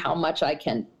to see how much I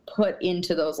can put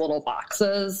into those little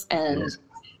boxes, and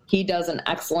he does an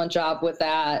excellent job with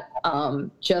that,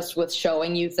 just with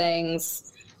showing you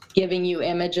things, giving you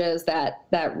images that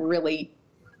really,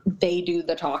 they do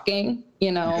the talking,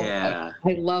 Yeah.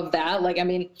 I love that.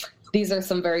 These are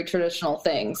some very traditional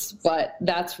things, but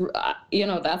that's what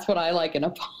I like in a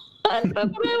poem.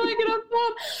 That's what I like in a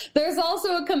poem. There's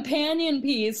also a companion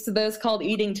piece to this called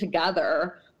Eating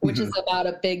Together, which is about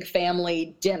a big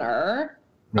family dinner,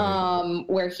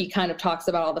 where he kind of talks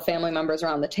about all the family members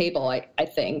around the table, I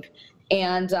think.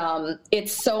 And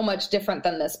it's so much different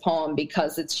than this poem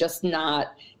because it's just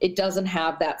not, it doesn't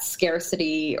have that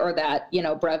scarcity or that,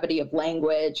 brevity of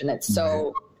language. And it's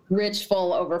so rich,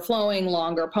 full, overflowing,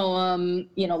 longer poem,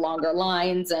 longer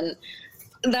lines. And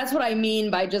that's what I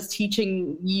mean by just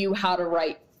teaching you how to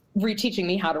write, reteaching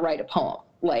me how to write a poem.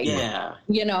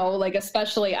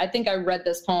 Especially, I think I read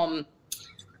this poem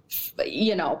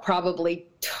probably,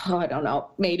 I don't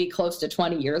know, maybe close to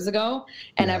 20 years ago.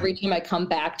 And every time I come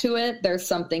back to it, there's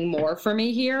something more for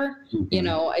me here,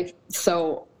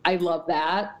 so I love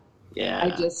that.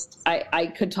 Yeah. I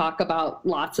could talk about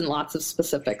lots and lots of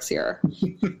specifics here.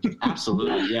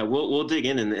 Absolutely. Yeah. We'll dig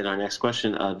in our next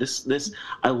question.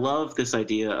 I love this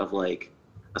idea of like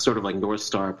a sort of like North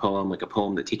Star poem, like a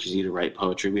poem that teaches you to write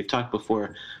poetry. We've talked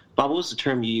before. Bob, what was the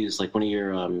term you used? Like one of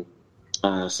your,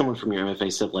 someone from your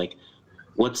MFA said like,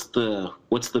 what's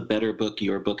the better book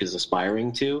your book is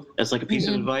aspiring to, as like a piece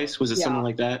of advice? Was it something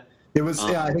like that? It was,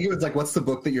 I think it was like, what's the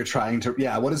book that you're trying to,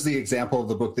 what is the example of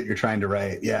the book that you're trying to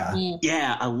write? Yeah.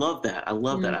 Yeah, I love that.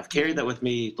 I've carried that with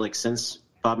me, like, since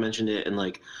Bob mentioned it, and,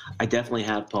 like, I definitely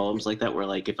have poems like that where,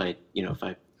 like, if I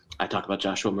talk about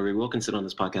Joshua Marie Wilkinson on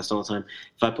this podcast all the time,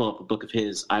 if I pull up a book of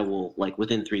his, I will, like,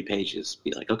 within 3 pages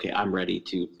be like, okay, I'm ready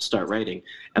to start writing.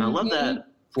 And I love that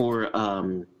for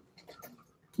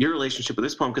your relationship with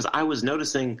this poem, because I was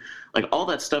noticing, like, all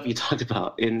that stuff you talked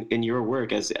about in your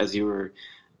work as you were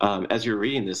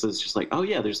reading this. It's just like, oh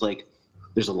yeah, there's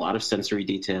a lot of sensory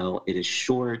detail. It is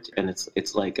short, and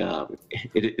it's like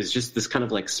it is just this kind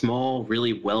of like small,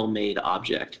 really well made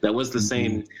object. That was the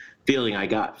same feeling I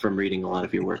got from reading a lot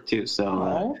of your work too.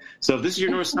 So if this is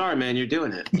your North Star, man, you're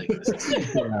doing it. Like,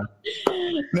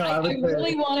 I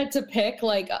really wanted to pick,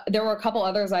 like, there were a couple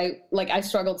others I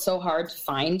struggled so hard to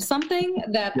find something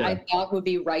that I thought would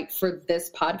be right for this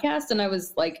podcast, and I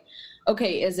was like,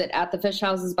 okay, is it At the Fish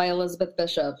Houses by Elizabeth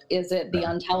Bishop? Is it The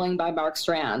Untelling by Mark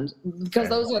Strand? Because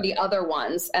those are the other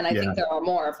ones, and I think there are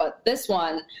more. But this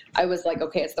one, I was like,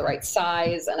 okay, it's the right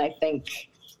size, and I think,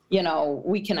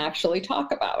 we can actually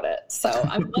talk about it. So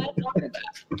I'm glad to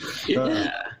hear that.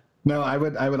 Yeah. No, I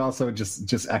would also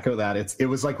just echo that. It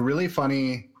was like really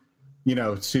funny,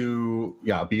 to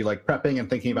be like prepping and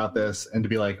thinking about this, and to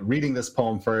be like reading this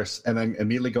poem first, and then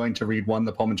immediately going to read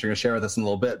the poem and you're going to share with us in a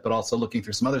little bit, but also looking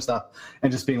through some other stuff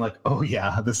and just being like, oh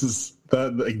yeah, this is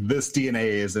this DNA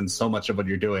is in so much of what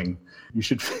you're doing. You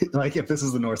should, like, if this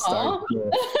is the North Star,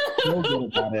 feel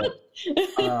good about it.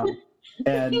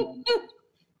 And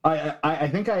I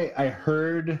think I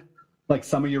heard like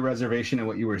some of your reservation in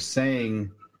what you were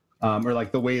saying, or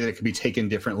like the way that it could be taken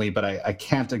differently, but I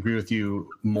can't agree with you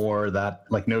more, that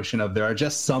like notion of there are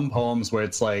just some poems where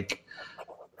it's like,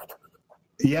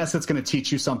 yes, it's going to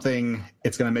teach you something,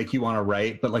 it's going to make you want to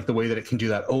write, but like the way that it can do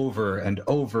that over and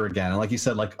over again. And like you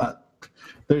said, like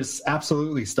there's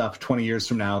absolutely stuff 20 years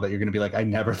from now that you're going to be like, I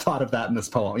never thought of that in this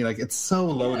poem. You're like, it's so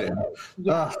loaded.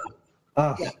 Yeah.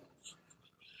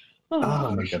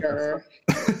 Oh my sure.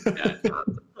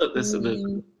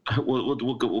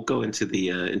 We'll go into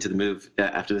the move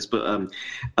after this, but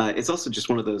it's also just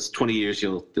one of those 20 years.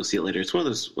 You'll see it later. It's one of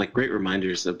those like great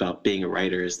reminders about being a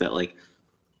writer, is that like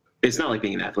it's not like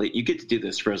being an athlete. You get to do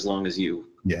this for as long as you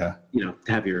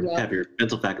have your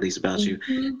mental faculties about you.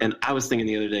 And I was thinking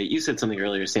the other day, you said something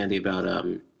earlier, Sandy, about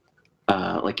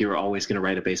like you were always going to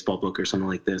write a baseball book or something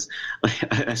like this.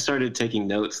 Like, I started taking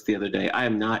notes the other day. I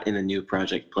am not in a new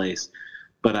project place,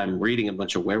 but I'm reading a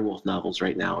bunch of werewolf novels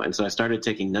right now. And so I started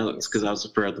taking notes because I was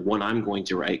for the one I'm going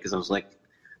to write, because I was like,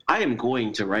 I am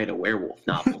going to write a werewolf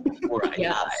novel before I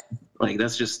die. Like,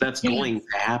 that's going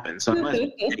to happen. So I might as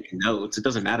well take notes. It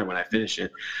doesn't matter when I finish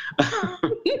it.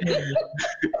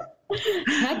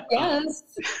 Heck yes.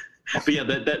 But yeah,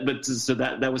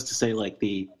 that was to say, like,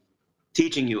 the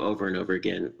teaching you over and over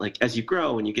again, like as you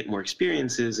grow and you get more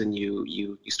experiences and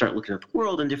you start looking at the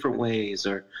world in different ways,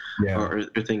 or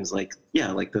things like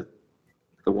like the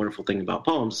wonderful thing about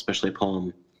poems, especially a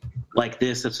poem like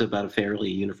this that's about a fairly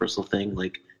universal thing,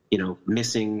 like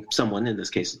missing someone, in this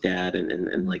case dad,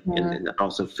 and like and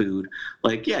also food.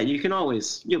 Like you'll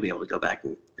be able to go back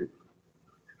and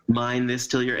mine this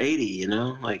till you're 80.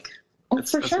 Like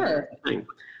that's for sure.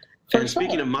 And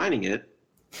speaking of mining it,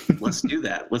 let's do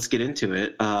that. Let's get into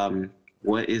it.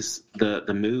 What is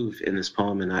the move in this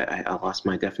poem? And I lost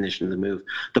my definition of the move.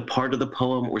 The part of the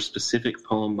poem or specific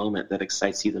poem moment that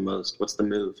excites you the most. What's the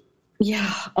move?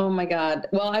 Yeah. Oh my God.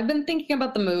 Well, I've been thinking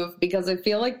about the move because I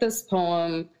feel like this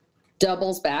poem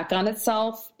doubles back on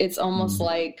itself. It's almost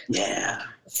like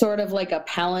sort of like a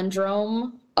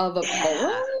palindrome of a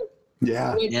poem.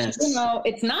 Yeah. Which,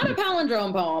 it's not a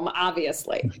palindrome poem,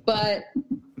 obviously, but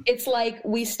it's like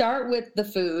we start with the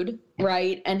food,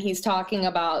 right? And he's talking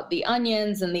about the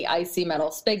onions and the icy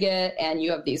metal spigot, and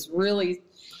you have these really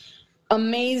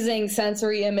amazing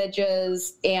sensory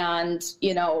images, and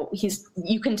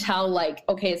you can tell, like,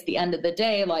 okay, it's the end of the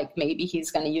day, like maybe he's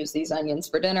going to use these onions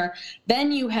for dinner.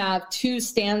 Then you have 2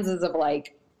 stanzas of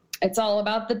like, it's all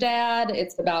about the dad,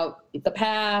 it's about the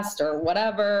past or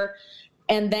whatever.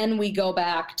 And then we go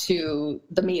back to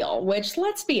the meal, which,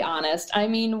 let's be honest, I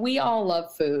mean, we all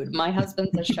love food. My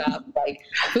husband's a chef. Like,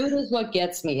 food is what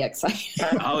gets me excited.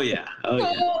 Oh, yeah. Oh,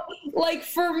 yeah. So, like,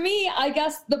 for me, I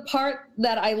guess the part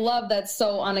that I love that's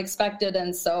so unexpected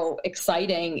and so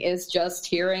exciting is just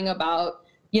hearing about,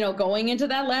 going into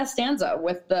that last stanza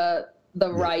with the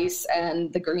rice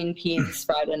and the green peas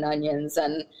fried in onions,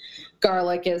 and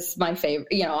garlic is my favorite.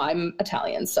 I'm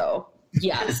Italian, so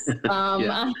yes.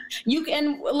 You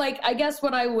can, like, I guess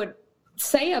what I would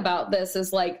say about this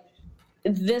is, like,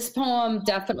 this poem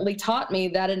definitely taught me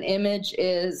that an image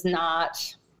is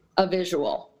not a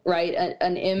visual, right?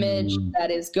 An image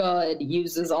that is good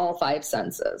uses all five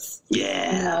senses.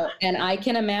 Yeah. And I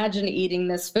can imagine eating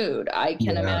this food. I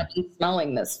can imagine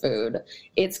smelling this food.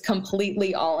 It's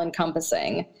completely all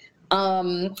encompassing.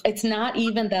 It's not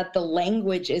even that the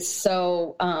language is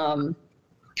so,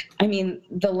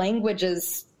 the language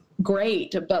is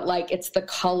great, but, like, it's the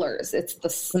colors, it's the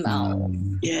smell.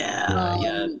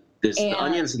 Yeah. There's the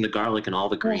onions and the garlic and all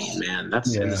the green, man.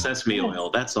 That's and the sesame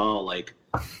oil. That's all, like,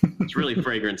 it's really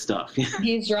fragrant stuff.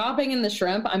 He's dropping in the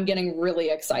shrimp. I'm getting really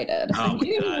excited. Oh, I'm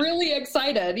getting really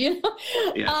excited.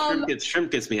 Yeah, shrimp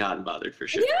gets me hot and bothered for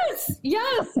sure.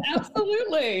 Yes,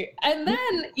 absolutely. And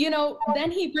then,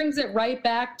 then he brings it right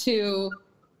back to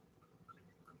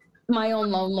my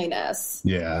own loneliness.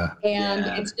 Yeah. And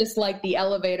it's just like the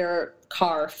elevator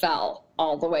car fell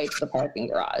all the way to the parking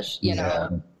garage,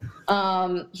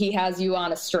 He has you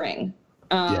on a string.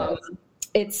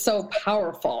 It's so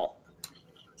powerful.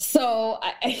 So,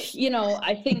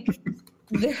 I think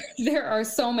there are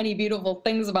so many beautiful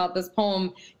things about this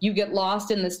poem. You get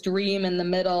lost in this dream in the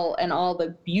middle, and all the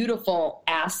beautiful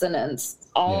assonance,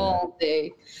 all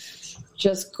the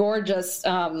just gorgeous,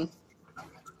 what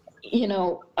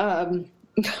am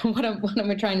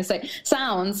I trying to say?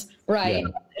 Sounds, right?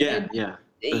 Yeah.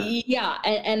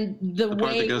 And the part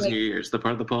way that goes in your ears, the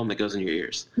part of the poem that goes in your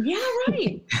ears. Yeah,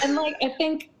 right. And, like, I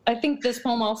think this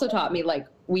poem also taught me, like,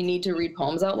 we need to read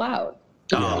poems out loud.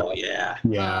 Oh yeah.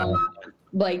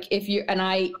 Like, if you and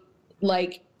I,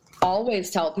 like, always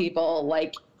tell people,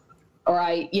 like, or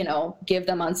I, give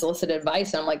them unsolicited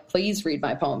advice, and I'm like, please read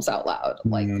my poems out loud,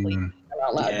 like, please read them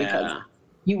out loud, because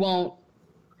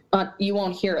you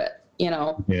won't hear it,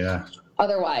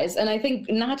 otherwise. And I think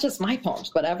not just my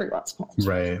poems, but everyone's poems.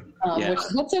 Right. Which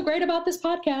is what's so great about this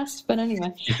podcast. But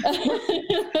anyway.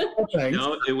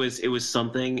 No, it was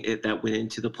something that went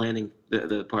into the planning,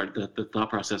 the thought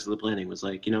process of the planning was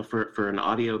like, for an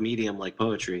audio medium like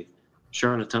poetry,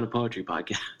 sure, on a ton of poetry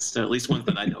podcasts, at least one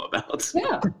that I know about.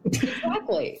 Yeah,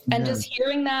 exactly. And just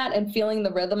hearing that and feeling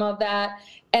the rhythm of that.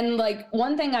 And, like,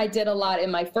 one thing I did a lot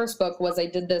in my first book was I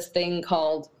did this thing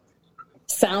called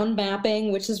sound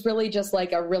mapping, which is really just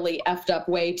like a really effed up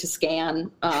way to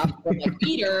scan from a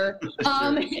reader.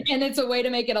 And it's a way to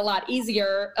make it a lot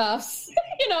easier,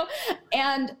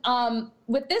 And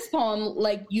with this poem,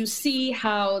 like, you see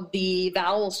how the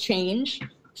vowels change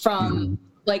from,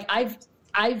 like,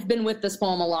 I've been with this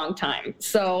poem a long time,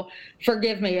 so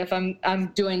forgive me if I'm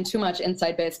doing too much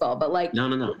inside baseball, but, like, no.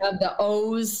 You have the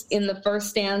O's in the first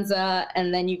stanza,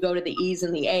 and then you go to the E's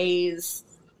and the A's,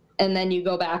 and then you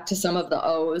go back to some of the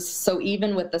O's. So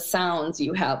even with the sounds,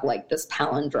 you have, like, this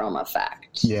palindrome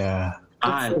effect. Yeah.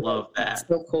 I love that.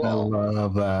 So cool. I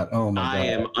love that. Oh my God. I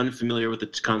am unfamiliar with the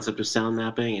concept of sound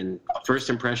mapping, and first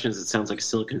impressions, it sounds like a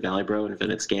Silicon Valley bro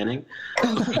invented scanning.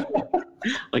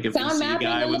 Like, if Sound the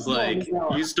guy was like,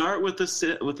 mapping. you start with a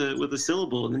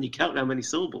syllable and then you count how many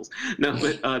syllables. No,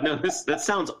 but that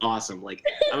sounds awesome. Like,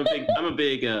 I'm a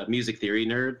big music theory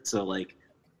nerd, so, like,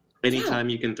 anytime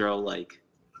you can throw like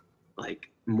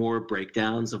more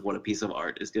breakdowns of what a piece of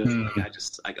art is doing, like,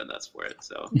 I go nuts for it.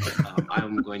 So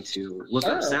I'm going to look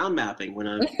up sound mapping when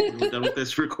we're done with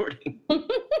this recording.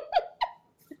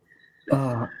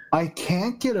 I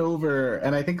can't get over,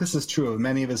 and I think this is true of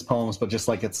many of his poems, but just,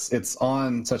 like, it's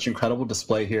on such incredible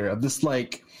display here of this,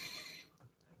 like,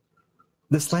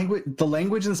 this language. The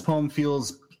language in this poem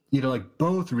feels, like,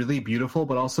 both really beautiful,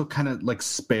 but also kind of, like,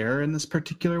 spare in this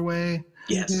particular way.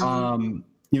 Yes.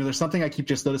 There's something I keep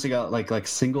just noticing out, like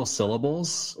single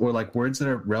syllables or, like, words that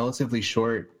are relatively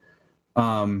short.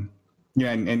 And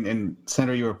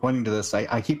Sandra, you were pointing to this.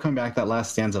 I keep coming back to that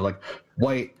last stanza, like,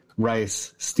 white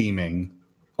rice steaming,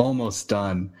 almost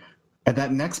done. And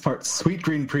that next part, sweet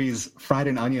green peas fried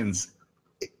in onions.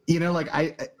 Like,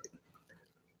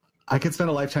 I could spend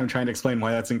a lifetime trying to explain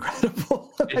why that's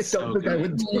incredible. I don't think I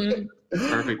would do it.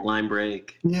 Perfect line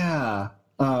break. Yeah.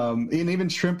 And even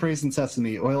shrimp, raisin,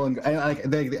 sesame oil, and I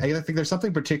think there's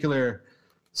something particular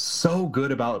so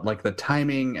good about, like, the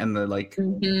timing and the, like,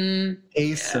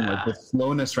 pace and, like, the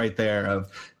slowness right there of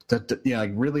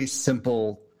like really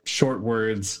simple, short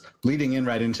words leading in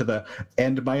right into the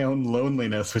 "and my own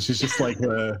loneliness," which is just like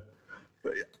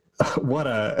what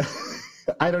a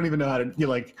I don't even know how to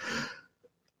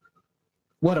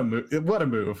what a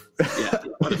move. Yeah.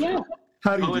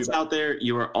 How do you do Poets that? out there,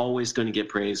 you are always going to get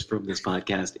praise from this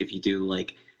podcast if you do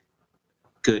like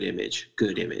good image,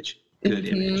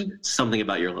 something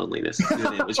about your loneliness. Good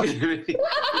image, good image.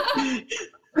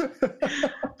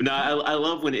 No, I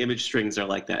love when image strings are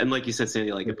like that, and like you said,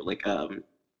 Sandy, like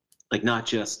not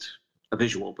just a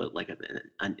visual, but like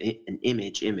an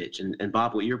image. And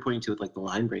Bob, what you're pointing to with like the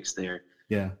line breaks there,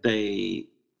 they're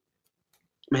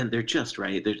just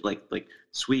right. They're like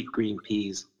sweet green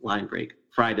peas line break,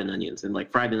 fried onions, and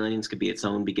like fried onions could be its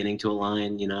own beginning to a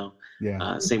line,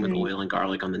 Same with oil and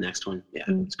garlic on the next one. Yeah,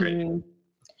 it's great.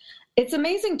 It's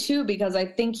amazing too, because I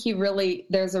think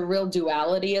there's a real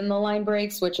duality in the line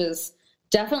breaks, which is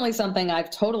definitely something I've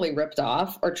totally ripped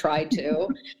off or tried to.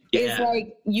 Is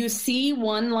like you see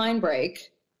one line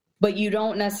break, but you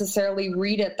don't necessarily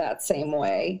read it that same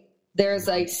way. There's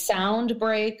a sound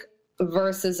break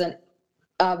versus a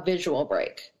visual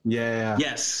break. Yeah.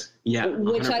 Yes. Yeah.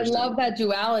 100%. Which I love that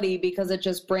duality, because it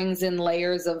just brings in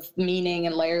layers of meaning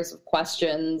and layers of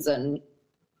questions and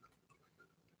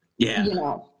Yeah.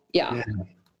 Yeah.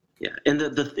 And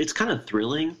it's kind of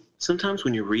thrilling sometimes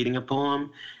when you're reading a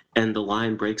poem and the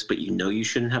line breaks, but you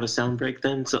shouldn't have a sound break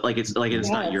then. So it's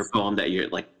not your poem that you're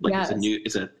like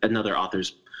it's another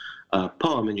author's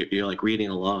poem, and you're like reading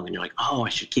along and you're like, oh, I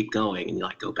should keep going, and you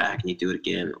like go back and you do it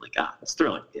again, and like it's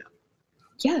thrilling. Yeah.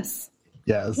 Yes.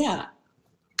 Yeah.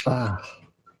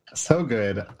 So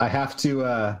good. I have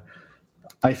to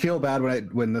I feel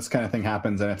bad when this kind of thing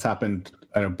happens, and it's happened,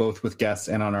 I know, both with guests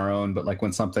and on our own, but like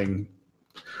when something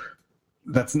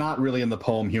that's not really in the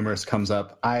poem humorous comes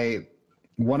up.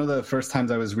 One of the first times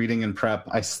I was reading in prep,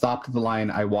 I stopped the line,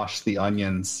 "I washed the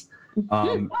onions."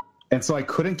 And so I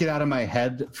couldn't get out of my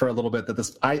head for a little bit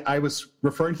that I was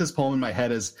referring to this poem in my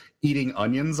head as eating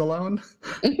onions alone.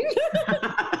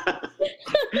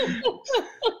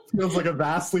 Feels like a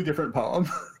vastly different poem.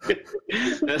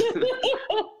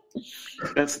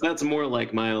 That's more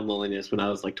like my own loneliness when I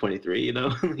was like 23,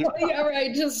 Yeah,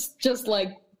 right. Just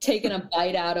like taking a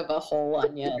bite out of a whole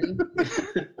onion.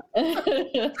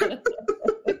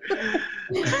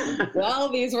 Well,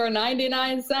 these were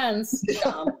 99 cents.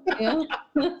 Yeah.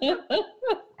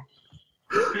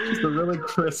 Just a really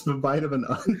crisp bite of an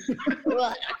onion.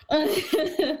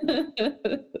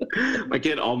 My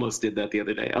kid almost did that the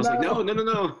other day. I was like, no.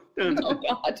 Oh,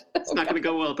 God. It's not going to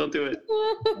go well. Don't do it.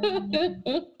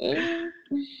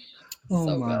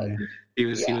 Oh, my. Good. He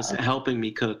was helping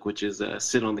me cook, which is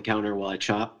sit on the counter while I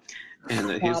chop. And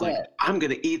he was like, I'm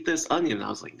going to eat this onion. And I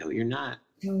was like, no, you're not.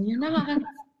 No, you're not.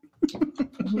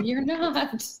 You're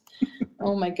not.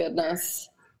 Oh, my goodness.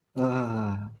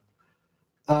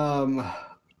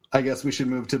 I guess we should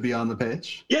move to Beyond the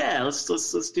Page. Yeah,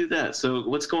 let's do that. So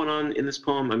what's going on in this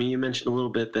poem? I mean, you mentioned a little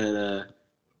bit that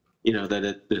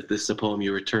that this is a poem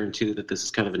you return to, that this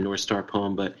is kind of a North Star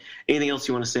poem, but anything else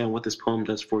you want to say on what this poem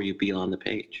does for you beyond the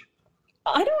page?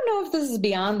 I don't know if this is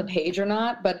beyond the page or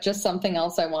not, but just something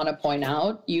else I want to point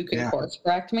out. You can course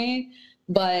correct me,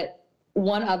 but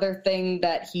one other thing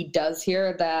that he does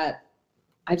here that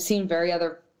I've seen very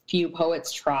few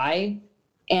poets try,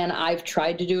 and I've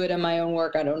tried to do it in my own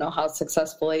work. I don't know how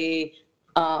successfully,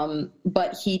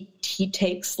 but he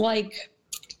takes like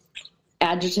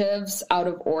adjectives out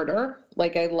of order.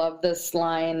 Like I love this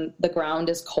line, "The ground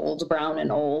is cold, brown,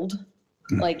 and old."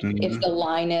 Like if the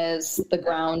line is, "The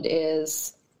ground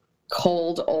is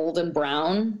cold, old, and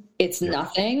brown," it's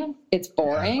nothing. It's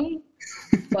boring.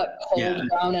 But cold,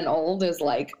 brown, and old is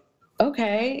like,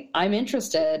 okay, I'm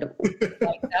interested.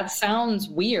 Like that sounds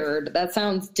weird. That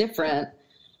sounds different.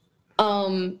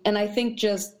 And I think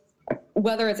just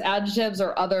whether it's adjectives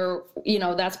or other,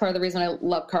 that's part of the reason I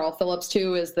love Carl Phillips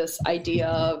too, is this idea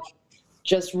of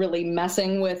just really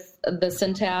messing with the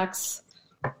syntax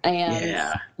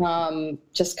and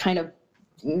just kind of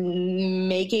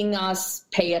making us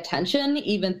pay attention,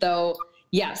 even though,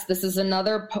 yes, this is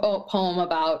another poem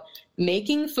about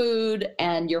making food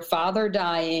and your father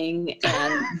dying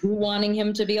and you wanting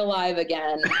him to be alive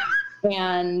again.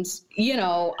 And,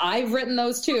 I've written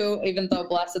those too, even though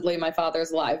blessedly my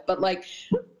father's alive. But like,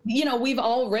 we've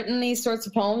all written these sorts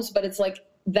of poems, but it's like,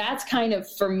 that's kind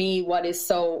of, for me, what is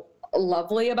so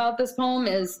lovely about this poem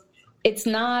is it's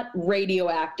not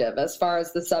radioactive as far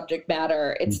as the subject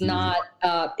matter. It's not,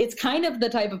 it's kind of the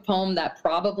type of poem that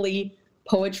probably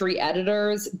poetry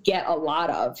editors get a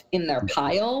lot of in their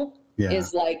pile.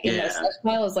 Is like in their sketch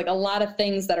pile is like a lot of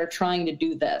things that are trying to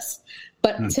do this.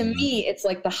 But to me, it's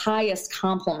like the highest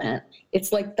compliment.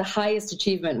 It's like the highest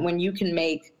achievement when you can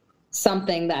make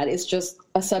something that is just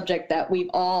a subject that we've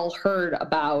all heard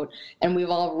about and we've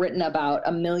all written about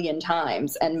a million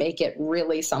times and make it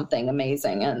really something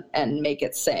amazing and make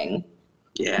it sing.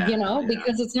 Yeah.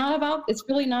 Because it's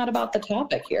really not about the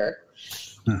topic here.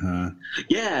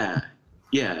 Yeah.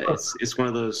 Yeah. It's one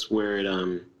of those where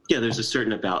there's a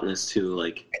certain aboutness to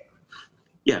like,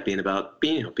 being about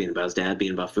his dad,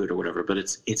 being about food or whatever, but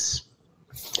it's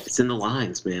in the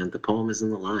lines, man. The poem is in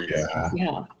the lines.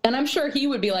 Yeah. And I'm sure he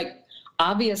would be like,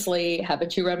 obviously,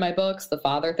 haven't you read my books? The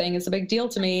father thing is a big deal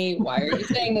to me. Why are you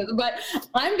saying this? But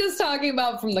I'm just talking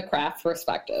about from the craft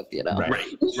perspective, Right.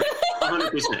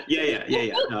 100%.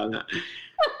 Yeah. No.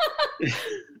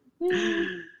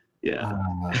 Yeah.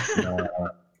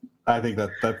 I think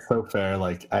that's so fair.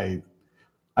 Like, I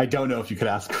don't know if you could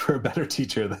ask for a better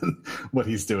teacher than what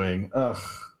he's doing. Ugh.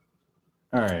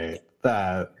 All right.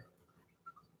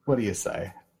 What do you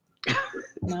say?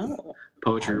 No.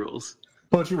 Poetry rules.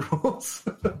 Poetry rules.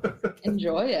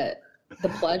 Enjoy it. The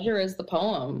pleasure is the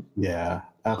poem. Yeah,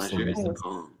 absolutely. Pleasure is the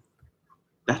poem.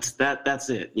 That's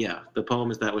it. Yeah. The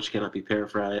poem is that which cannot be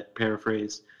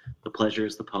paraphrased. The pleasure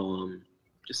is the poem.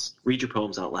 Just read your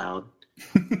poems out loud.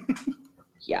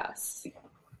 Yes.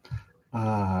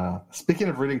 Speaking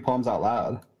of reading poems out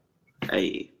loud.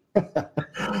 Hey.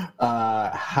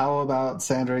 How about,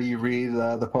 Sandra, you read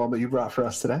the poem that you brought for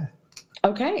us today?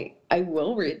 Okay, I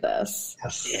will read this.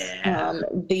 Yes. Yeah.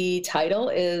 The title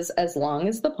is As Long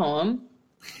as the Poem.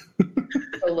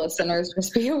 So listeners,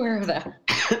 just be aware of that.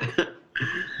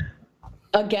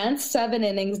 Against 7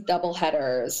 innings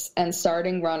doubleheaders and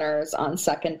starting runners on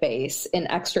second base in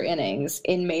extra innings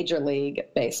in Major League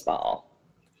Baseball.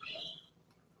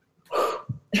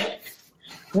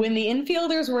 When the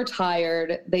infielders were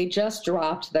tired, they just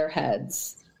dropped their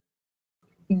heads.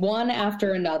 One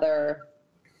after another,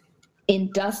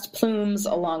 in dust plumes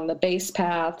along the base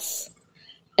paths,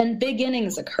 and big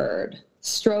innings occurred.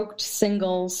 Stroked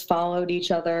singles followed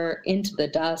each other into the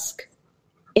dusk.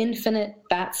 Infinite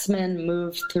batsmen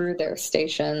moved through their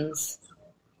stations.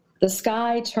 The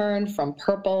sky turned from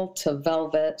purple to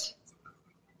velvet,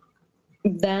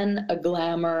 then a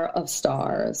glamour of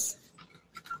stars.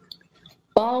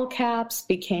 Ball caps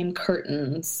became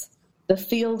curtains. The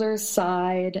fielders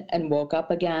sighed and woke up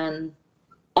again,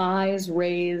 eyes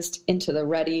raised into the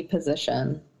ready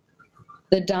position.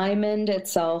 The diamond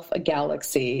itself a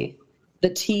galaxy, the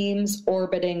teams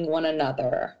orbiting one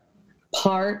another.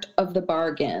 Part of the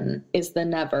bargain is the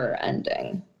never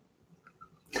ending.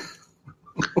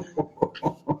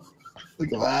 Look at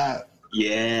that.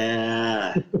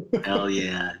 Yeah. Hell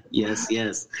yeah. Yes.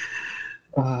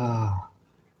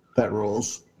 That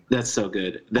rules. That's so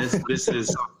good. This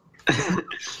is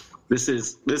this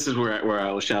is where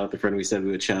I will shout out the friend we said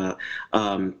we would shout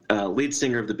out. Lead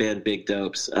singer of the band Big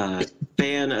Dopes,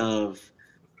 fan of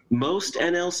most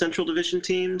NL Central Division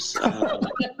teams.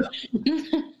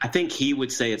 I think he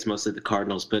would say it's mostly the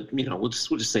Cardinals, but we'll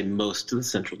just say most of the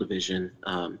Central Division.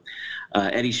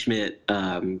 Eddie Schmidt.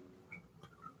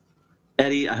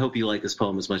 Eddie, I hope you like this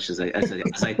poem as much as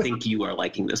I think you are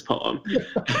liking this poem.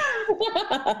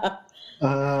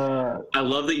 I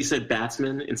love that you said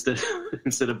batsman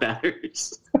instead of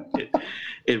batters.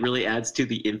 It really adds to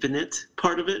the infinite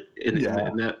part of it, and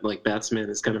that like batsman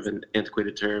is kind of an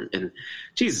antiquated term. And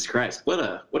Jesus Christ, what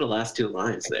a last two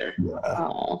lines there.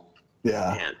 Oh,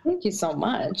 yeah. Man. Thank you so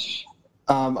much.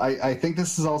 I think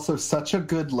this is also such a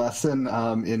good lesson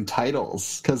in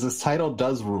titles, because this title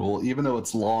does rule, even though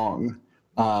it's long.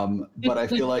 But I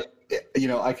feel like,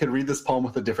 I could read this poem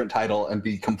with a different title and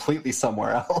be completely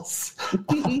somewhere else.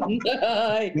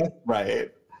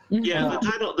 Right. Yeah,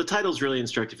 the title's really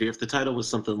instructive here. If the title was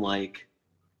something like,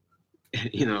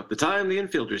 the time the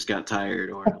infielders got tired,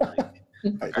 or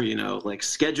like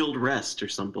scheduled rest or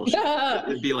some bullshit,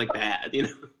 it'd be like bad,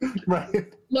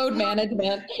 Right. Load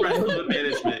management. Right, load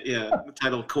management. Yeah, the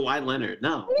title Kawhi Leonard.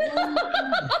 No.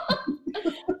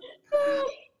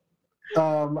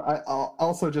 I'll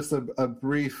also just a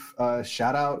brief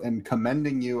shout out and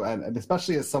commending you, and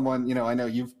especially as someone, I know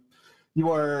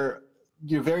you're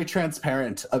very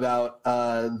transparent about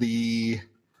the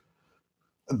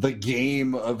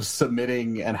game of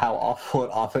submitting and how awful it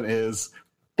often is.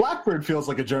 Blackbird feels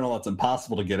like a journal that's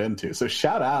impossible to get into, so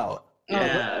shout out.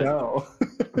 Yeah.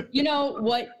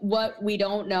 What we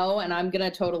don't know, and I'm going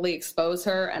to totally expose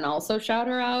her and also shout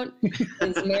her out,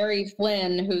 is Mary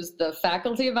Flynn, who's the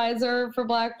faculty advisor for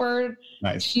Blackbird.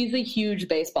 Nice. She's a huge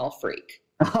baseball freak.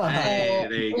 Hey,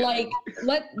 there you go.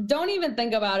 Like, don't even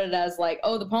think about it as like,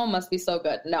 oh, the poem must be so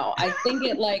good. No, I think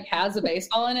it like has a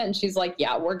baseball in it, and she's like,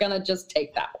 yeah, we're gonna just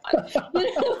take that one.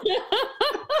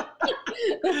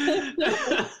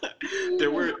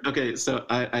 There were so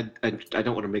I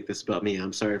don't want to make this about me.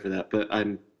 I'm sorry for that, but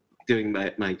I'm doing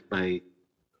my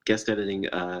guest editing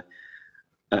an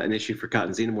issue for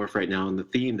Cotton Xenomorph right now, and the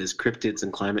theme is cryptids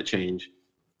and climate change,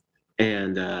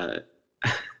 and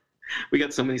we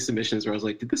got so many submissions where I was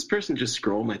like, did this person just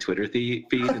scroll my Twitter feed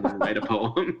and then write a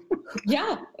poem?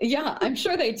 Yeah, I'm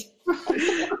sure they do.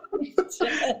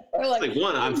 like,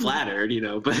 one, I'm flattered,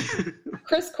 but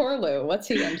Chris Corlew, what's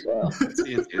he into?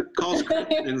 It calls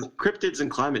cryptids and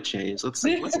climate change. Let's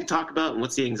see, what's he talk about and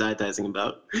what's he anxietizing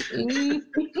about?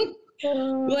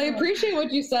 Well, I appreciate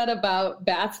what you said about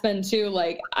batsman too.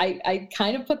 Like, I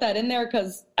kind of put that in there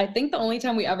because I think the only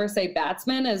time we ever say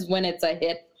batsman is when it's a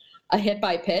hit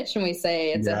by pitch, and we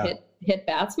say it's a hit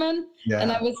batsman. Yeah. And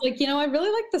I was like, I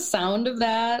really like the sound of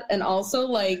that, and also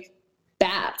like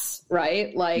bats,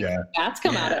 right? Like bats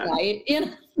come out at night, Yeah,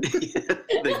 they do.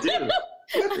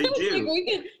 They do.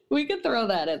 Like, we could throw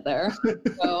that in there.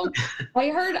 So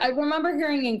I remember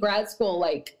hearing in grad school,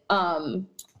 like,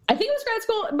 I think it was grad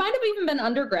school, it might have even been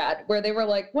undergrad, where they were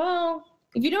like, well,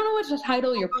 if you don't know what to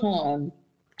title your poem,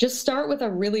 just start with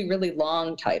a really, really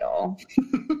long title.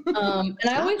 And it's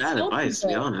not bad advice, to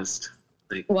be honest.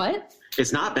 Like, what?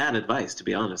 It's not bad advice, to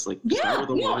be honest. Like, start with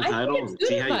a long title and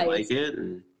see how you like it.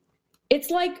 And it's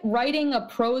like writing a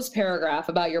prose paragraph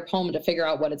about your poem to figure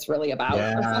out what it's really about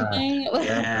or something.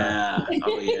 Yeah.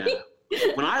 Oh, yeah.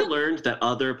 When I learned that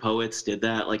other poets did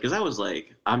that, like, because I was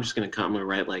like, I'm just going to come and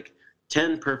write, like,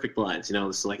 10 perfect lines.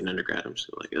 This is like an undergrad. I'm just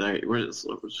like, all right, we're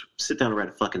sit down and write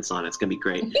a fucking sonnet. It's going to be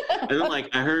great. And then, like,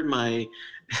 I heard my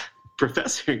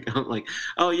professor go, like,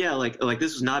 oh, yeah, like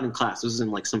this was not in class. This was in,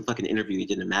 like, some fucking interview he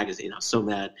did in a magazine. I was so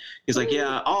mad. He's like,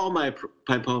 yeah, all my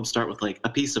poems start with, like, a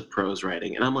piece of prose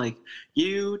writing. And I'm like,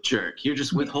 you jerk. You're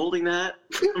just withholding that?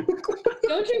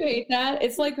 Don't you hate that?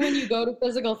 It's like when you go to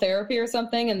physical therapy or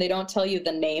something and they don't tell you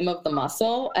the name of the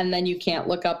muscle, and then you can't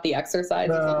look up the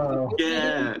exercises. No.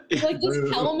 Yeah. Like,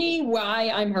 just tell me why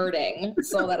I'm hurting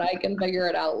so that I can figure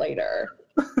it out later.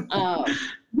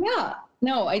 Yeah.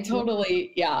 No, I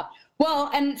totally, yeah. Well,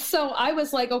 and so I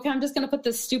was like, okay, I'm just going to put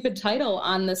this stupid title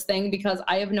on this thing because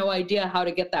I have no idea how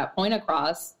to get that point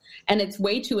across. And it's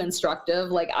way too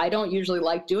instructive. Like, I don't usually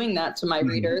like doing that to my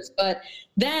readers. But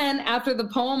then after the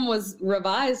poem was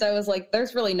revised, I was like,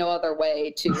 there's really no other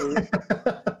way to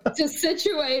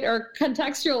situate or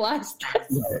contextualize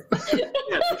this. Yeah,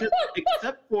 because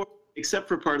except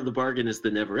for part of the bargain is the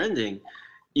never ending.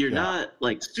 You're not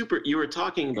like you were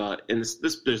talking about, and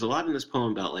this there's a lot in this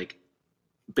poem about like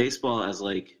baseball as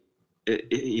like,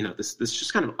 this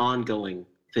just kind of ongoing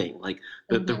thing, like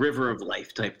the river of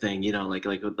life type thing, like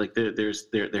there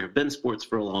have been sports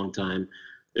for a long time.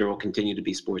 There will continue to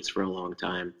be sports for a long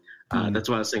time. That's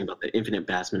why I was saying about the infinite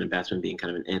batsman and batsman being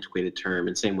kind of an antiquated term.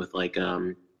 And same with like,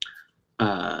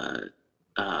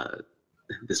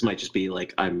 this might just be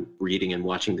like I'm reading and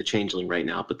watching The Changeling right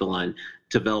now, but the line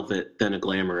 "to velvet, then a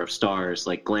glamour of stars,"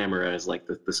 like glamour is like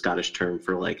the Scottish term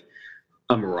for like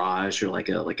a mirage or like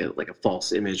a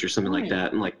false image or something like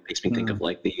that, and like makes me think of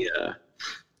like the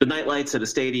night lights at a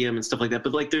stadium and stuff like that.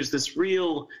 But like there's this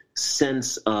real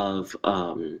sense of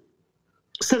the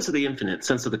infinite,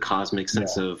 sense of the cosmic,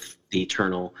 sense of the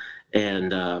eternal,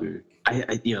 and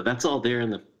I that's all there in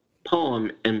the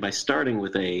poem. And by starting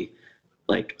with a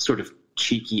like sort of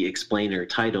cheeky explainer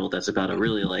title that's about a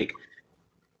really like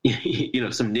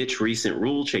some niche recent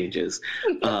rule changes,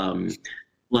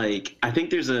 like I think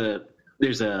there's a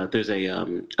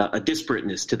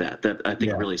disparateness to that I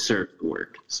think really served the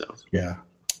work. So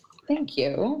thank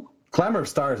you. Glamour of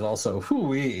Stars also.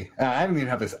 Hoo-wee. I didn't even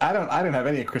have this. I didn't have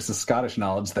any of Chris's Scottish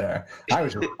knowledge there. I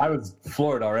was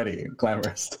floored already. Glamour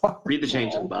of Stars. Read The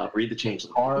Changeling, Bob. Read The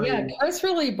Changeling. Yeah, Chris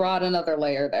really brought another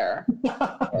layer there.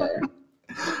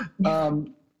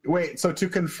 Wait, so to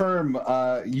confirm,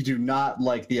 you do not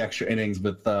like the extra innings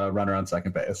with runner on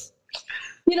second base?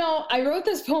 I wrote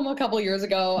this poem a couple years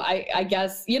ago. I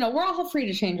guess, we're all free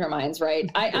to change our minds, right?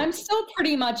 I'm still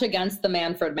pretty much against the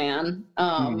Manfred man.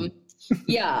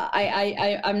 Yeah,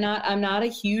 I'm not a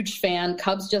huge fan.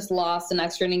 Cubs just lost an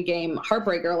extra inning game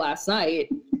heartbreaker last night.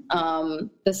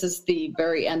 This is the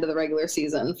very end of the regular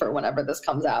season for whenever this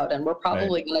comes out, and we're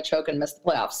probably going to choke and miss the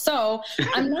playoffs. So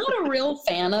I'm not a real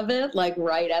fan of it, like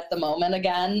right at the moment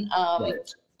again.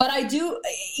 But I do,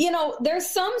 there's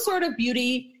some sort of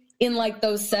beauty in like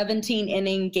those 17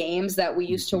 inning games that we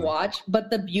used to watch.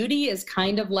 But the beauty is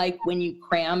kind of like when you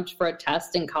crammed for a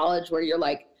test in college where you're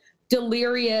like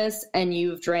delirious and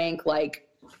you've drank like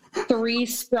 3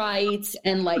 Sprites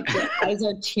and like your eyes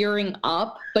are tearing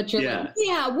up, but you're like,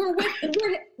 yeah,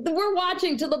 we're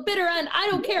watching to the bitter end. I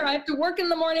don't care. I have to work in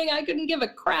the morning. I couldn't give a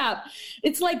crap.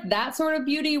 It's like that sort of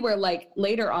beauty where like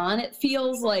later on it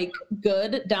feels like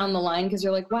good down the line because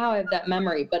you're like, wow, I have that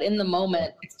memory. But in the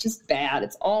moment, it's just bad.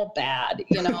 It's all bad,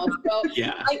 you know? So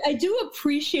I do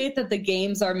appreciate that the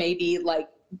games are maybe like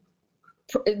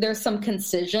there's some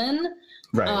concision.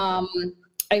 Right.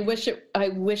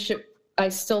 I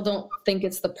still don't think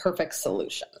it's the perfect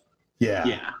solution.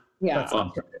 Yeah.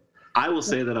 Well, I will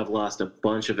say that I've lost a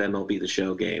bunch of MLB The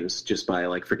Show games just by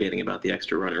like forgetting about the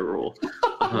extra runner rule.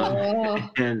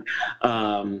 And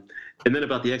then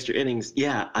about the extra innings.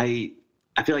 Yeah, I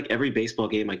feel like every baseball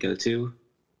game I go to,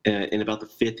 in about the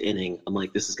 5th inning, I'm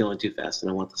like, this is going too fast, and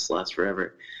I want this to last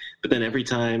forever. But then every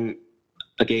time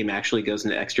a game actually goes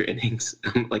into extra innings,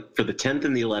 like for the 10th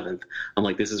and the 11th, I'm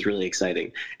like, this is really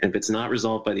exciting. And if it's not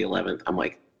resolved by the 11th, I'm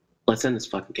like, let's end this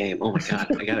fucking game. Oh my God,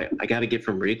 I gotta get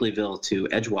from Wrigleyville to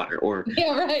Edgewater, or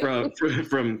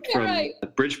from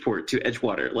Bridgeport to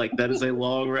Edgewater. Like that is a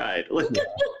long ride. Like,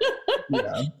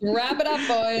 Wrap it up,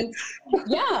 boys.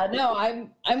 Yeah, no,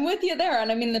 I'm with you there.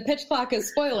 And I mean, the pitch clock is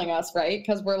spoiling us, right?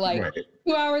 Because we're like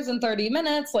 2 hours and 30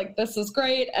 minutes. Like, this is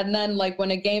great. And then, like,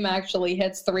 when a game actually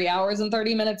hits 3 hours and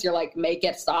 30 minutes, you're like, make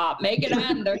it stop, make it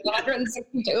end. There's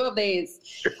 162 of these.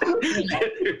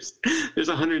 There's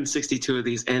 162 of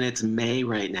these, and it's May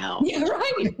right now. Yeah,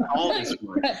 right. All this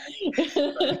work.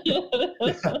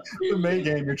 The May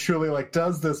game, you're truly like,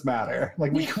 does this matter?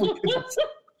 Like, we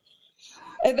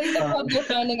I think the Cubs are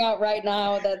finding out right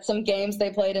now that some games they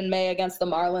played in May against the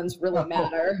Marlins really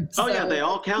matter. Oh, yeah, they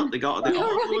all count. They all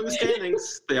go in the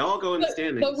standings. They all go in the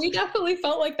standings. But we definitely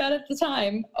felt like that at the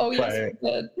time. Oh, yes, we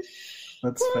did.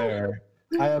 That's fair.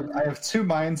 I have 2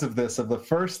 minds of this. The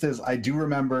first is I do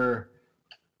remember,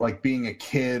 like, being a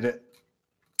kid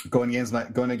going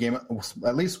to game,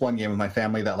 at least one game with my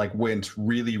family that, like, went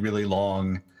really, really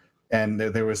long. And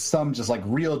there was some just, like,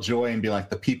 real joy in being,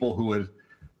 like, the people who would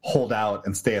hold out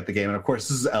and stay at the game. And of course,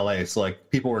 this is LA, so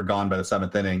like people were gone by the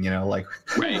 7th inning, you know, like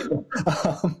right.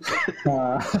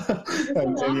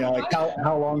 And you know, like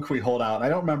how long can we hold out? I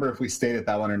don't remember if we stayed at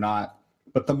that one or not,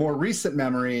 but the more recent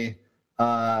memory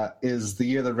is the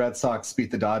year the Red Sox beat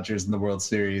the Dodgers in the World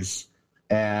Series.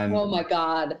 And oh my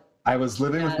God, I was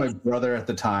living with my brother at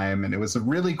the time, and it was a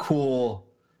really cool,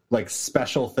 like,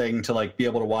 special thing to like be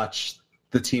able to watch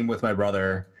the team with my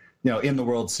brother, you know, in the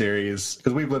World Series,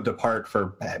 because we've lived apart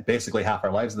for basically half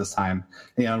our lives this time.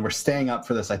 You know, and we're staying up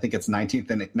for this. I think it's 19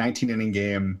 inning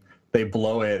game. They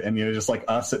blow it, and you know, just like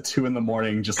us at 2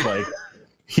 a.m, just like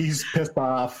he's pissed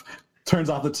off, turns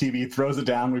off the TV, throws it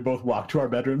down. We both walk to our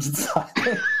bedrooms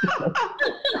inside.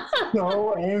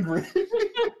 So angry.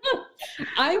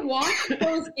 I watched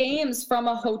those games from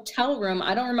a hotel room.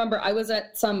 I don't remember. I was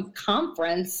at some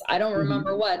conference. I don't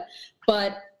remember what,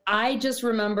 but I just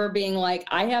remember being like,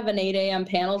 I have an 8 a.m.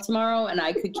 panel tomorrow and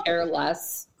I could care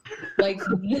less. Like,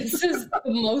 this is the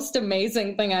most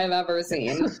amazing thing I've ever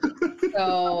seen.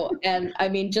 So, and I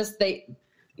mean, just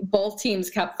both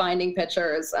teams kept finding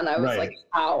pitchers, and I was like,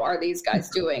 how are these guys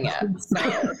doing it?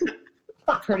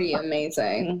 So, pretty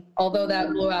amazing. Although that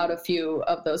blew out a few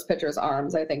of those pitchers'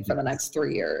 arms, I think, for the next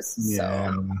 3 years.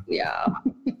 Yeah. So, yeah.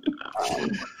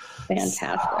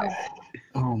 Fantastic.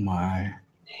 Oh, my.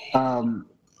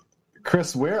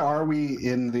 Chris, where are we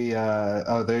in the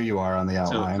oh, there you are on the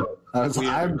outline.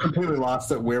 I'm completely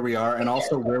lost at where we are, and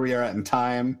also where we are at in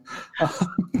time.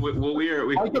 Well, we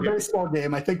like a baseball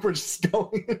game. I think we're just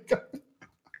going.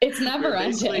 It's never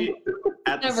ending.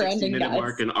 At the 60-minute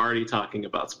mark and already talking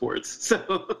about sports.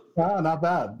 So not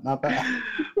bad.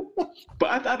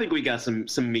 But I think we got some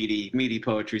meaty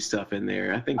poetry stuff in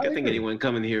there. I think anyone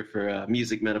coming here for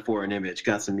music, metaphor, and image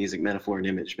got some music, metaphor, and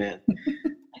image, man.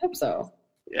 I hope so.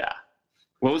 Yeah.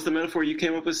 What was the metaphor you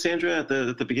came up with, Sandra, at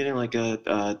the beginning? Like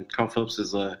Carl Phillips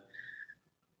is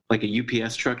like a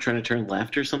UPS truck trying to turn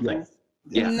left or something?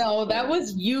 Yeah. No, that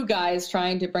was you guys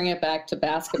trying to bring it back to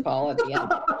basketball at the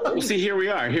end. Well, see, here we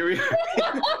are. You just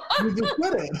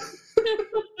did it.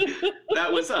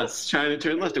 That was us trying to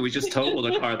turn left, and we just totaled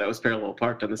a car that was parallel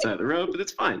parked on the side of the road, but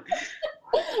it's fine.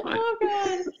 Oh,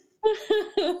 God.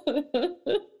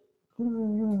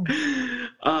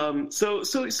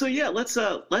 So yeah,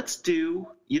 let's do,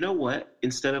 you know what,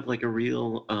 instead of like a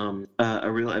real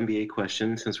NBA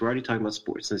question, since we're already talking about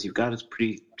sports, since you've got a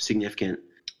pretty significant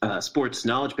sports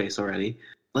knowledge base already,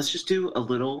 let's just do a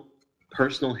little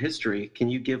personal history. Can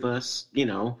you give us, you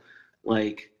know,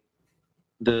 like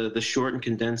the short and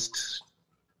condensed,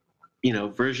 you know,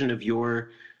 version of your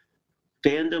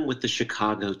fandom with the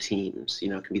Chicago teams. You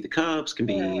know, it can be the Cubs, can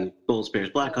be Bulls, Bears,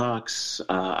 Blackhawks.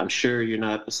 I'm sure you're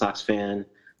not a Sox fan,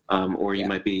 or you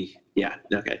might be. Yeah,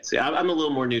 okay. See, I'm a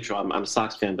little more neutral. I'm a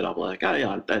Sox fan, but I'm like, oh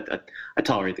yeah, I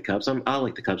tolerate the Cubs. I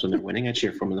like the Cubs when they're winning. I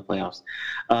cheer for them in the playoffs.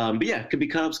 But yeah, it could be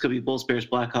Cubs, could be Bulls, Bears,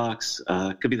 Blackhawks,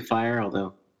 could be the Fire.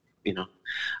 Although, you know,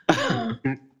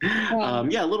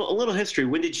 yeah, a little history.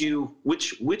 When did you?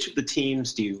 Which of the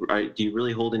teams do you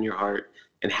really hold in your heart,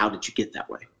 and how did you get that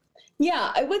way?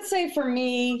 Yeah, I would say for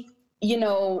me, you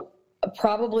know,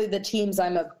 probably the teams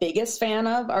I'm a biggest fan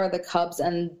of are the Cubs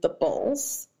and the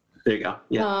Bulls. There you go.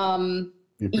 Yeah.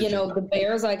 You know, the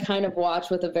Bears I kind of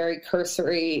watch with a very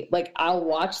cursory, like I'll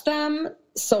watch them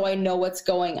so I know what's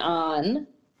going on.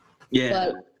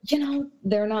 Yeah. But, you know,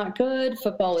 they're not good.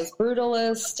 Football is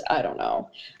brutalist. I don't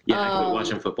know. Yeah, I quit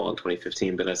watching football in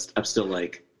 2015, but I'm still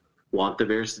like want the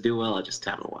Bears to do well. I just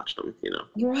haven't watched them, you know.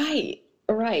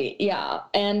 Right. Yeah.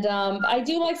 And I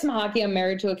do like some hockey. I'm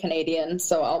married to a Canadian,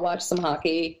 so I'll watch some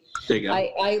hockey. There you go.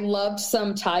 I loved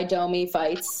some Ty Domi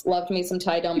fights. Loved me some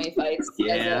Ty Domi fights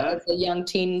as a young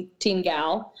teen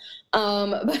gal.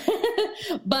 No,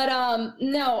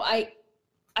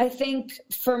 I think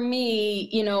for me,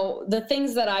 you know, the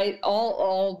things that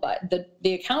but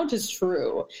the account is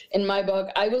true in my book.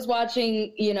 I was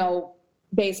watching, you know,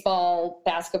 baseball,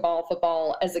 basketball,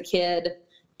 football as a kid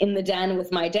in the den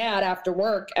with my dad after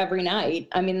work every night.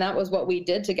 I mean, that was what we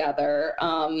did together.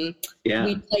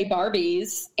 We'd play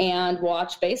Barbies and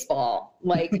watch baseball.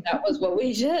 Like that was what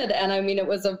we did. And I mean, it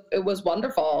was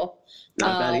wonderful.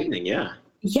 Not a bad evening. Yeah.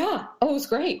 Yeah. Oh, it was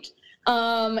great.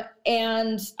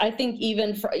 And I think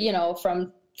even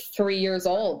from 3 years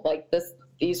old, like this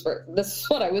is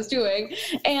what I was doing.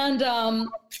 And I'm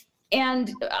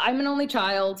an only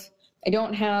child. I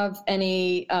don't have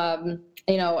any,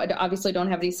 I obviously don't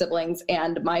have any siblings,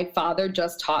 and my father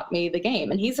just taught me the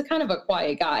game, and he's a kind of a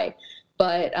quiet guy,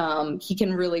 but he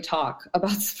can really talk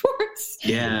about sports.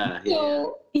 Yeah.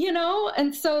 So, you know,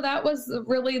 and so that was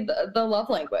really the love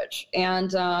language.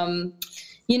 And,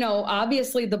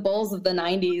 obviously the Bulls of the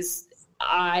 90s,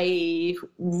 I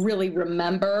really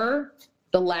remember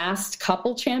the last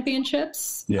couple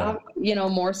championships,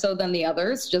 more so than the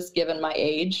others, just given my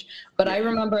age. But I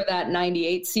remember that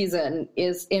 98 season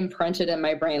is imprinted in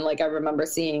my brain. Like I remember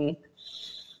seeing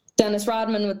Dennis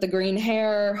Rodman with the green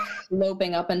hair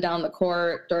loping up and down the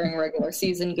court during a regular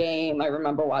season game. I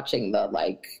remember watching the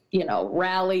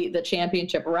the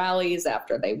championship rallies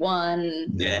after they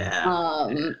won. Yeah.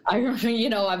 I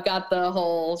remember, I've got the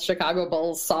whole Chicago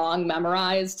Bulls song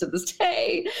memorized to this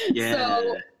day. Yeah.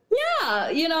 So, yeah,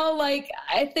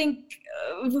 I think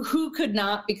who could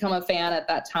not become a fan at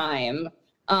that time?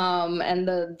 And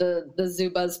the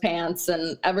Zubaz pants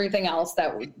and everything else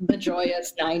the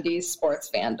joyous 90s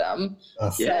sports fandom.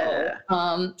 Yeah.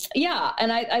 So,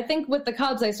 and I think with the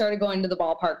Cubs, I started going to the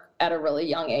ballpark at a really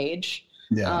young age.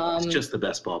 Yeah. It's just the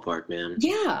best ballpark, man.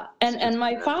 Yeah. And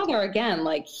my father, again,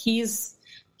 he's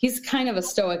kind of a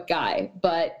stoic guy,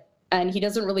 and he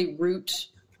doesn't really root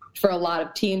for a lot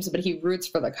of teams, but he roots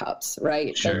for the Cubs,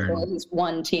 right? Sure. That's his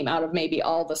one team out of maybe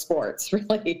all the sports,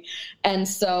 really. And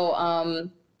so,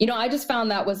 I just found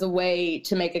that was a way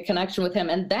to make a connection with him.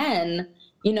 And then,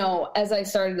 as I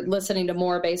started listening to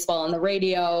more baseball on the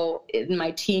radio in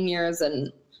my teen years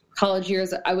and college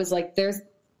years, I was like,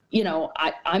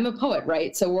 I'm a poet,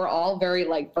 right? So we're all very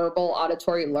verbal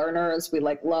auditory learners. We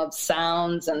love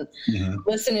sounds and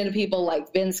listening to people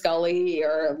like Vin Scully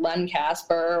or Len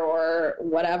Casper or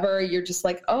whatever. You're just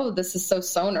like, oh, this is so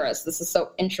sonorous. This is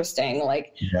so interesting.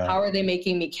 How are they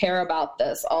making me care about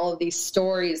this? All of these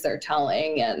stories they're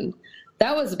telling. And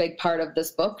that was a big part of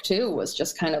this book too, was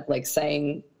just kind of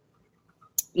saying,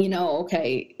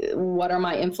 okay, what are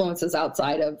my influences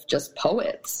outside of just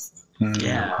poets?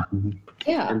 Yeah.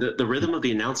 Yeah. And the rhythm of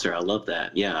the announcer, I love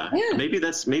that. Yeah. Maybe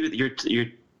you're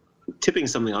tipping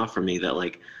something off for me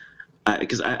that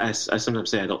because I sometimes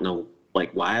say I don't know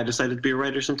why I decided to be a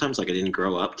writer sometimes. I didn't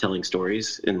grow up telling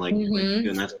stories and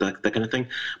doing that kind of thing.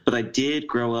 But I did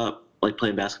grow up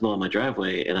playing basketball in my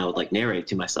driveway, and I would narrate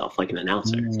to myself like an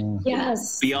announcer.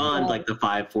 Yes. Beyond the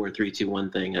 5, 4, 3, 2, 1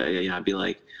 thing. I'd be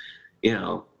like,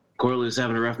 Corley's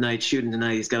having a rough night shooting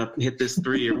tonight. He's got to hit this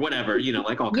 3 or whatever,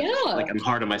 all kinds of, I'm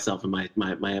hard on myself and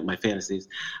my fantasies.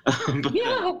 But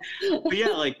you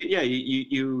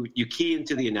key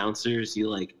into the announcers.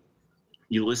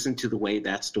 You listen to the way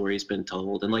that story's been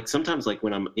told. And sometimes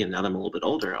when I'm, now that I'm a little bit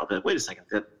older, I'll be like, wait a second,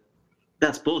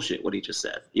 that's bullshit what he just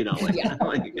said.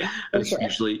 I was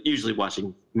usually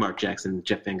watching Mark Jackson,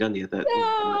 Jeff Van Gundy at that.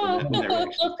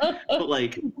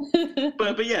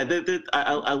 But yeah,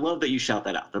 I love that you shout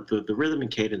that out. The rhythm and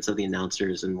cadence of the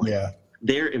announcers and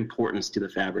their importance to the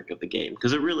fabric of the game,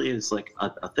 because it really is like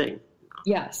a thing.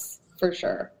 Yes, for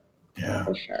sure. Yeah.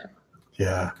 For sure.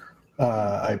 Yeah.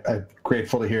 I'm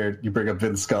grateful to hear you bring up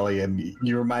Vin Scully, and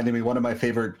you reminded me one of my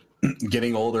favorite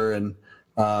getting older and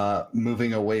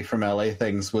moving away from LA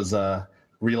things was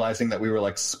realizing that we were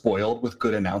like spoiled with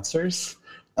good announcers.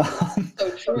 So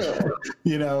true.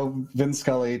 You know, Vin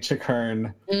Scully, Chick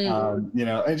Hearn. You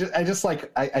know,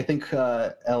 I think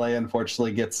LA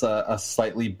unfortunately gets a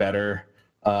slightly better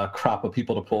crop of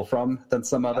people to pull from than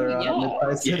some other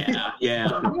mid-sized cities.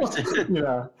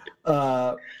 Yeah.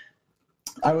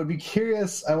 I would be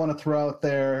curious. I want to throw out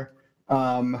there,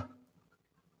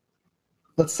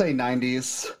 let's say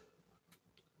 90s.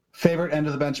 Favorite end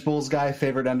of the bench Bulls guy,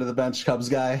 favorite end of the bench Cubs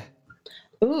guy.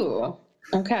 Ooh,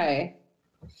 okay.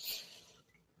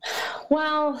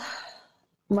 Well,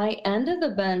 my end of the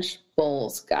bench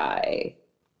Bulls guy.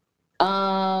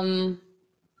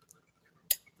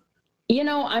 You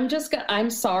know, I'm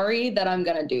sorry that I'm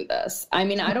going to do this. I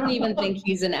mean, I don't even think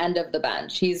he's an end of the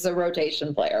bench. He's a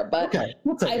rotation player, but okay,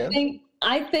 we'll take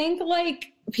I think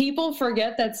like people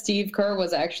forget that Steve Kerr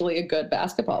was actually a good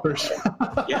basketball player.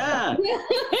 Yeah.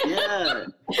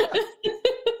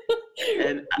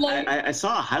 And like, I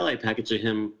saw a highlight package of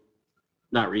him,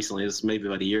 not recently, it was maybe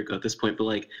about a year ago at this point, but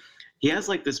like he has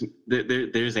like this,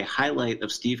 there's a highlight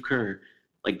of Steve Kerr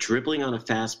like dribbling on a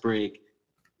fast break,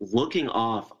 looking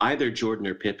off either Jordan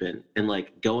or Pippen, and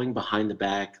like going behind the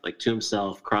back, like to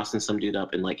himself, crossing some dude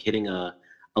up and like hitting a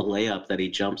layup that he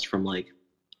jumps from like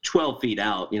 12 feet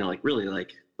out, you know, like really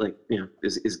like, you know,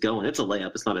 is going. It's a layup.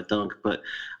 It's not a dunk. But I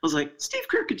was like, Steve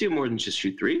Kerr could do more than just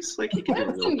shoot threes. Like he could do a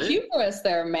little some bit. hubris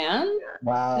there, man.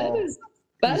 Wow.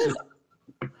 That is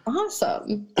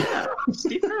awesome. Yeah,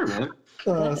 Steve Kerr, man.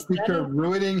 Steve Kerr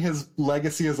ruining his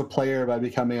legacy as a player by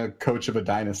becoming a coach of a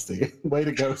dynasty. Way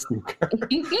to go, Steve Kerr.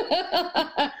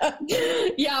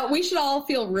 Yeah, we should all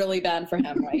feel really bad for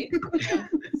him, right?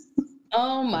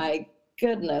 Oh my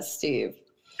goodness, Steve.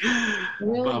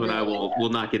 Really, Bob and I will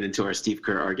not get into our Steve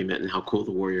Kerr argument and how cool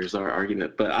the Warriors are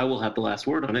argument, but I will have the last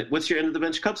word on it. What's your end of the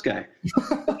bench Cubs guy?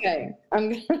 Okay,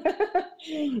 I'm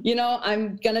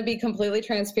gonna be completely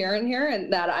transparent here,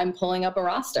 and that I'm pulling up a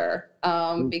roster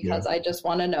because I just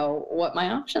want to know what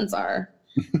my options are.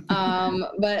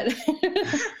 But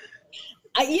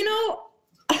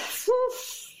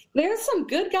there's some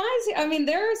good guys. I mean,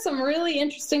 there are some really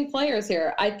interesting players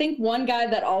here. I think one guy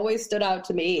that always stood out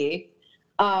to me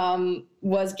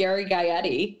was Gary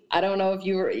Gaetti. I don't know if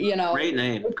you were, Great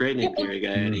name, Gary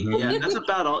Gaetti. Mm-hmm. Yeah, that's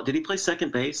about all. Did he play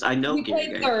second base? I know he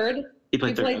played third. He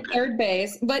played third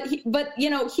base, but he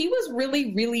was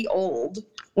really, really old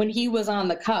when he was on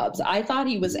the Cubs. I thought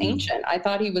he was ancient. I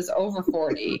thought he was over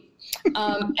 40.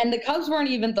 And the Cubs weren't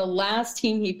even the last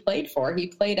team he played for. He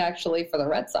played actually for the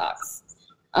Red Sox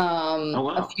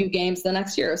a few games the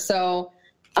next year. So,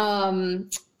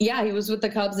 he was with the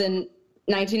Cubs in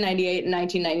 1998 and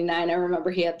 1999. I remember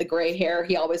he had the gray hair.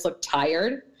 He always looked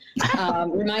tired.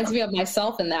 Reminds me of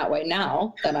myself in that way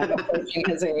now that I'm approaching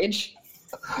his age.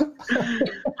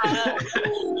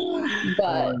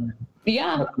 But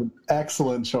yeah,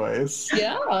 excellent choice.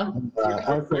 Yeah.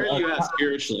 Where are you at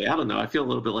spiritually? I don't know. I feel a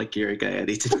little bit like Gary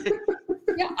Gaetti today.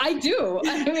 Yeah, I do.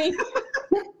 I mean,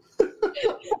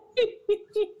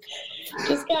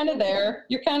 just kind of there.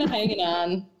 You're kind of hanging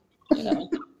on,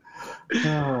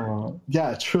 Oh,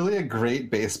 yeah, truly a great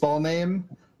baseball name,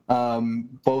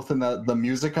 both in the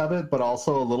music of it, but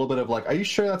also a little bit of like, are you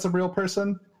sure that's a real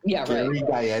person? Yeah, Gary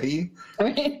Gaetti.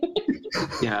 Right.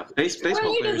 Yeah, baseball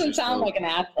well, he players doesn't sound like an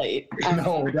athlete.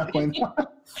 No, definitely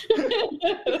not.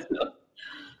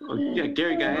 Well, yeah,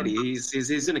 Gary Gaetti.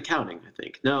 He's in accounting, I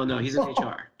think. No, he's in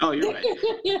HR. Oh, you're right.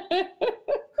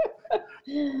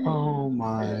 Oh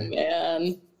my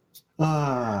man.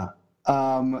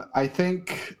 I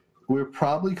think we're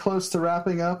probably close to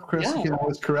wrapping up. Chris, you can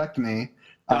always correct me.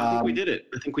 I think we did it.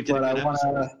 I think we did it. I want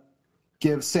to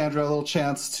give Sandra a little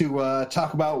chance to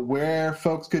talk about where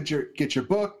folks could get your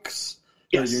books,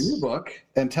 or your new book,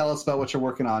 and tell us about what you're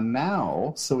working on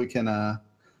now, so we can,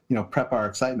 prep our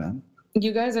excitement.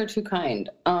 You guys are too kind.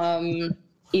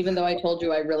 Even though I told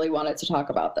you I really wanted to talk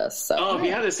about this. So. Oh, if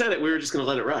you hadn't said it, we were just going to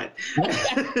let it ride.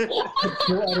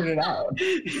 We'll edit it out.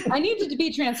 I needed to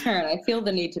be transparent. I feel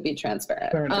the need to be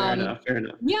transparent. Fair enough.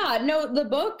 Yeah, no, the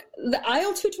book, the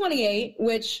IL 228,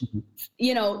 which,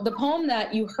 the poem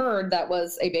that you heard that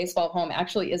was a baseball poem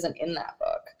actually isn't in that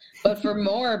book. But for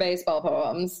more baseball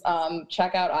poems,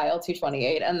 check out IL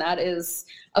 228. And that is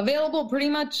available pretty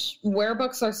much where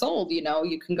books are sold.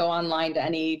 You can go online to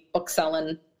any book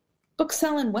selling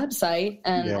website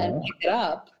and pick it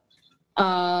up.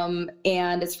 And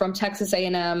it's from Texas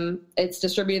A&M. It's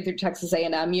distributed through Texas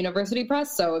A&M University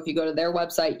Press. So if you go to their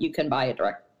website, you can buy it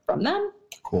direct from them.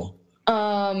 Cool.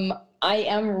 I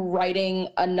am writing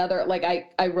another, like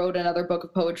I wrote another book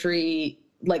of poetry,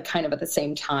 like kind of at the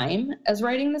same time as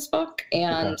writing this book,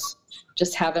 and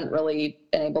just haven't really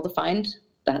been able to find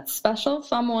that special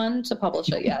someone to publish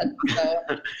it yet.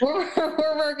 So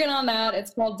we're working on that.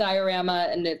 It's called Diorama,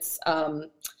 and it's,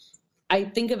 I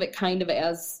think of it kind of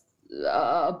as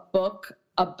a book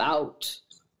about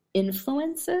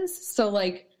influences. So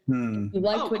like, you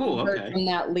liked what you heard from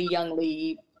that Lee Young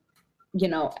Lee,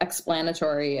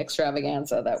 explanatory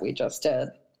extravaganza that we just did.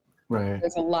 Right.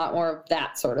 There's a lot more of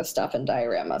that sort of stuff in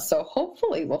Diorama. So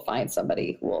hopefully we'll find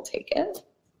somebody who will take it.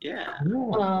 Yeah.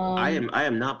 I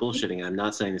am not bullshitting. I'm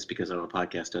not saying this because I'm a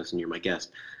podcast host and you're my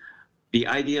guest. The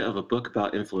idea of a book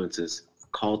about influences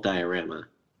called Diorama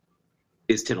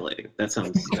is titillating. That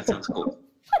sounds cool.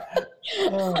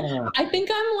 I think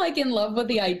I'm like in love with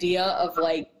the idea of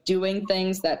like doing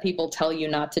things that people tell you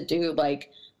not to do.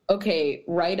 Like, okay,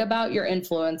 write about your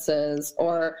influences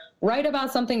or write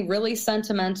about something really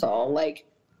sentimental. Like,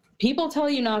 people tell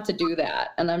you not to do that.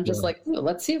 And I'm just like,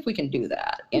 let's see if we can do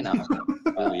that,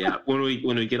 Oh, yeah. When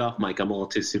we get off mic, I'm a little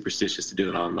too superstitious to do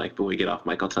it on mic, but when we get off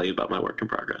mic, I'll tell you about my work in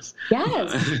progress.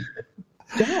 Yes.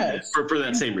 Yes. For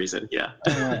that same reason, yeah.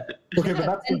 Okay,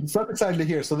 but that's exciting to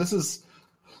hear. So this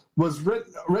was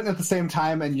written at the same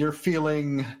time, and you're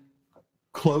feeling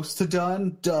close to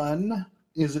done.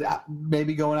 Is it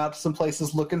maybe going out to some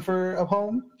places looking for a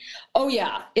home? Oh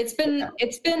yeah, it's been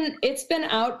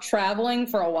out traveling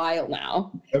for a while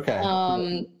now.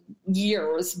 Okay.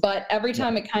 Years, but every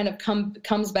time it kind of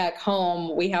comes back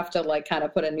home, we have to like kind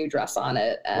of put a new dress on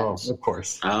it and of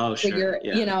course. Oh, sure.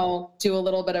 Do a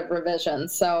little bit of revision.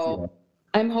 So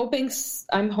I'm hoping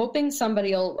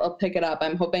somebody will pick it up.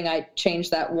 I'm hoping I change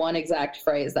that one exact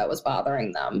phrase that was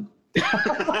bothering them.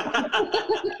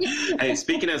 Hey,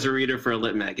 speaking as a reader for a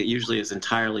lit mag, it usually is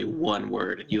entirely one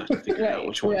word, and you have to figure out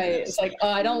which one. Right. It's like,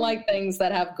 I don't like things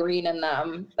that have green in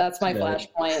them. That's my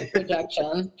flashpoint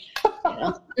projection.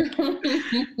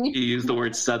 You use the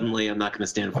word suddenly. I'm not going to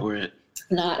stand for it.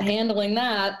 Not handling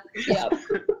that. Yep.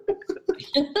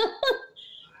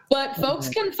 But folks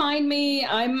can find me.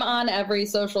 I'm on every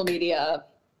social media.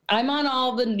 I'm on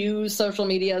all the news social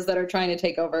medias that are trying to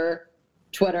take over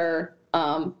Twitter.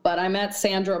 But I'm at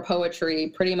Sandra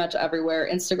Poetry pretty much everywhere.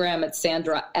 Instagram, it's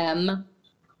Sandra M,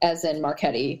 as in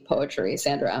Marchetti Poetry,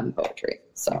 Sandra M Poetry.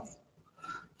 So,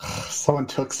 someone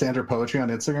took Sandra Poetry on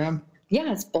Instagram?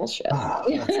 Yeah, it's bullshit. Oh,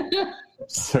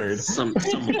 absurd. Some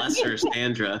lesser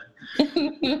Sandra.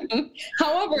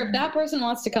 However, if that person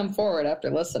wants to come forward after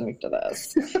listening to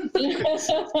this,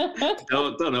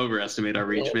 don't overestimate our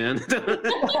reach, man.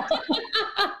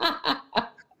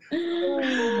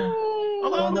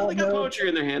 Although they got poetry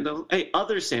in their handle. Hey,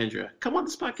 other Sandra, come on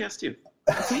this podcast too.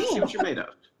 See what you're made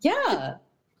of. Yeah.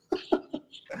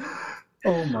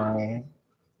 Oh my.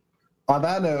 On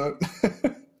that note,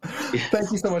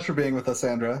 thank you so much for being with us,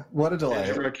 Sandra. What a delight.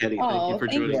 Sandra Marchetti, thank you for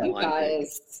joining you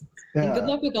guys. Yeah. And good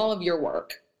luck with all of your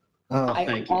work.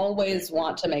 I always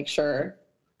want to make sure.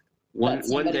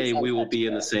 One day we will be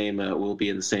in the same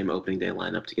opening day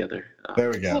lineup together. There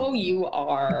we go. Oh, you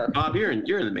are. Bob, you're in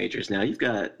the majors now. You've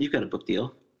got a book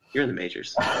deal. You're in the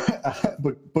majors.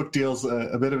 Book deal's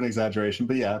a bit of an exaggeration,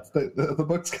 but yeah, the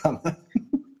book's coming.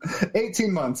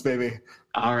 18 months, baby.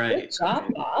 All right. Good job,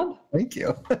 Bob. Thank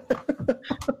you.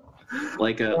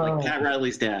 Like Pat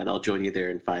Riley's dad, I'll join you there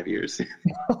in 5 years.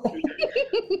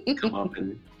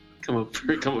 Come up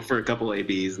for a couple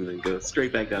ABs and then go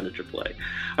straight back down to AAA. All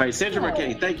right, Sandra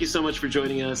Marchetti, thank you so much for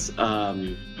joining us.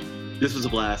 This was a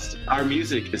blast. Our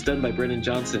music is done by Brennan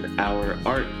Johnson. Our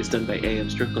art is done by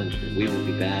A.M. Strickland. We will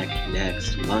be back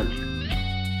next month.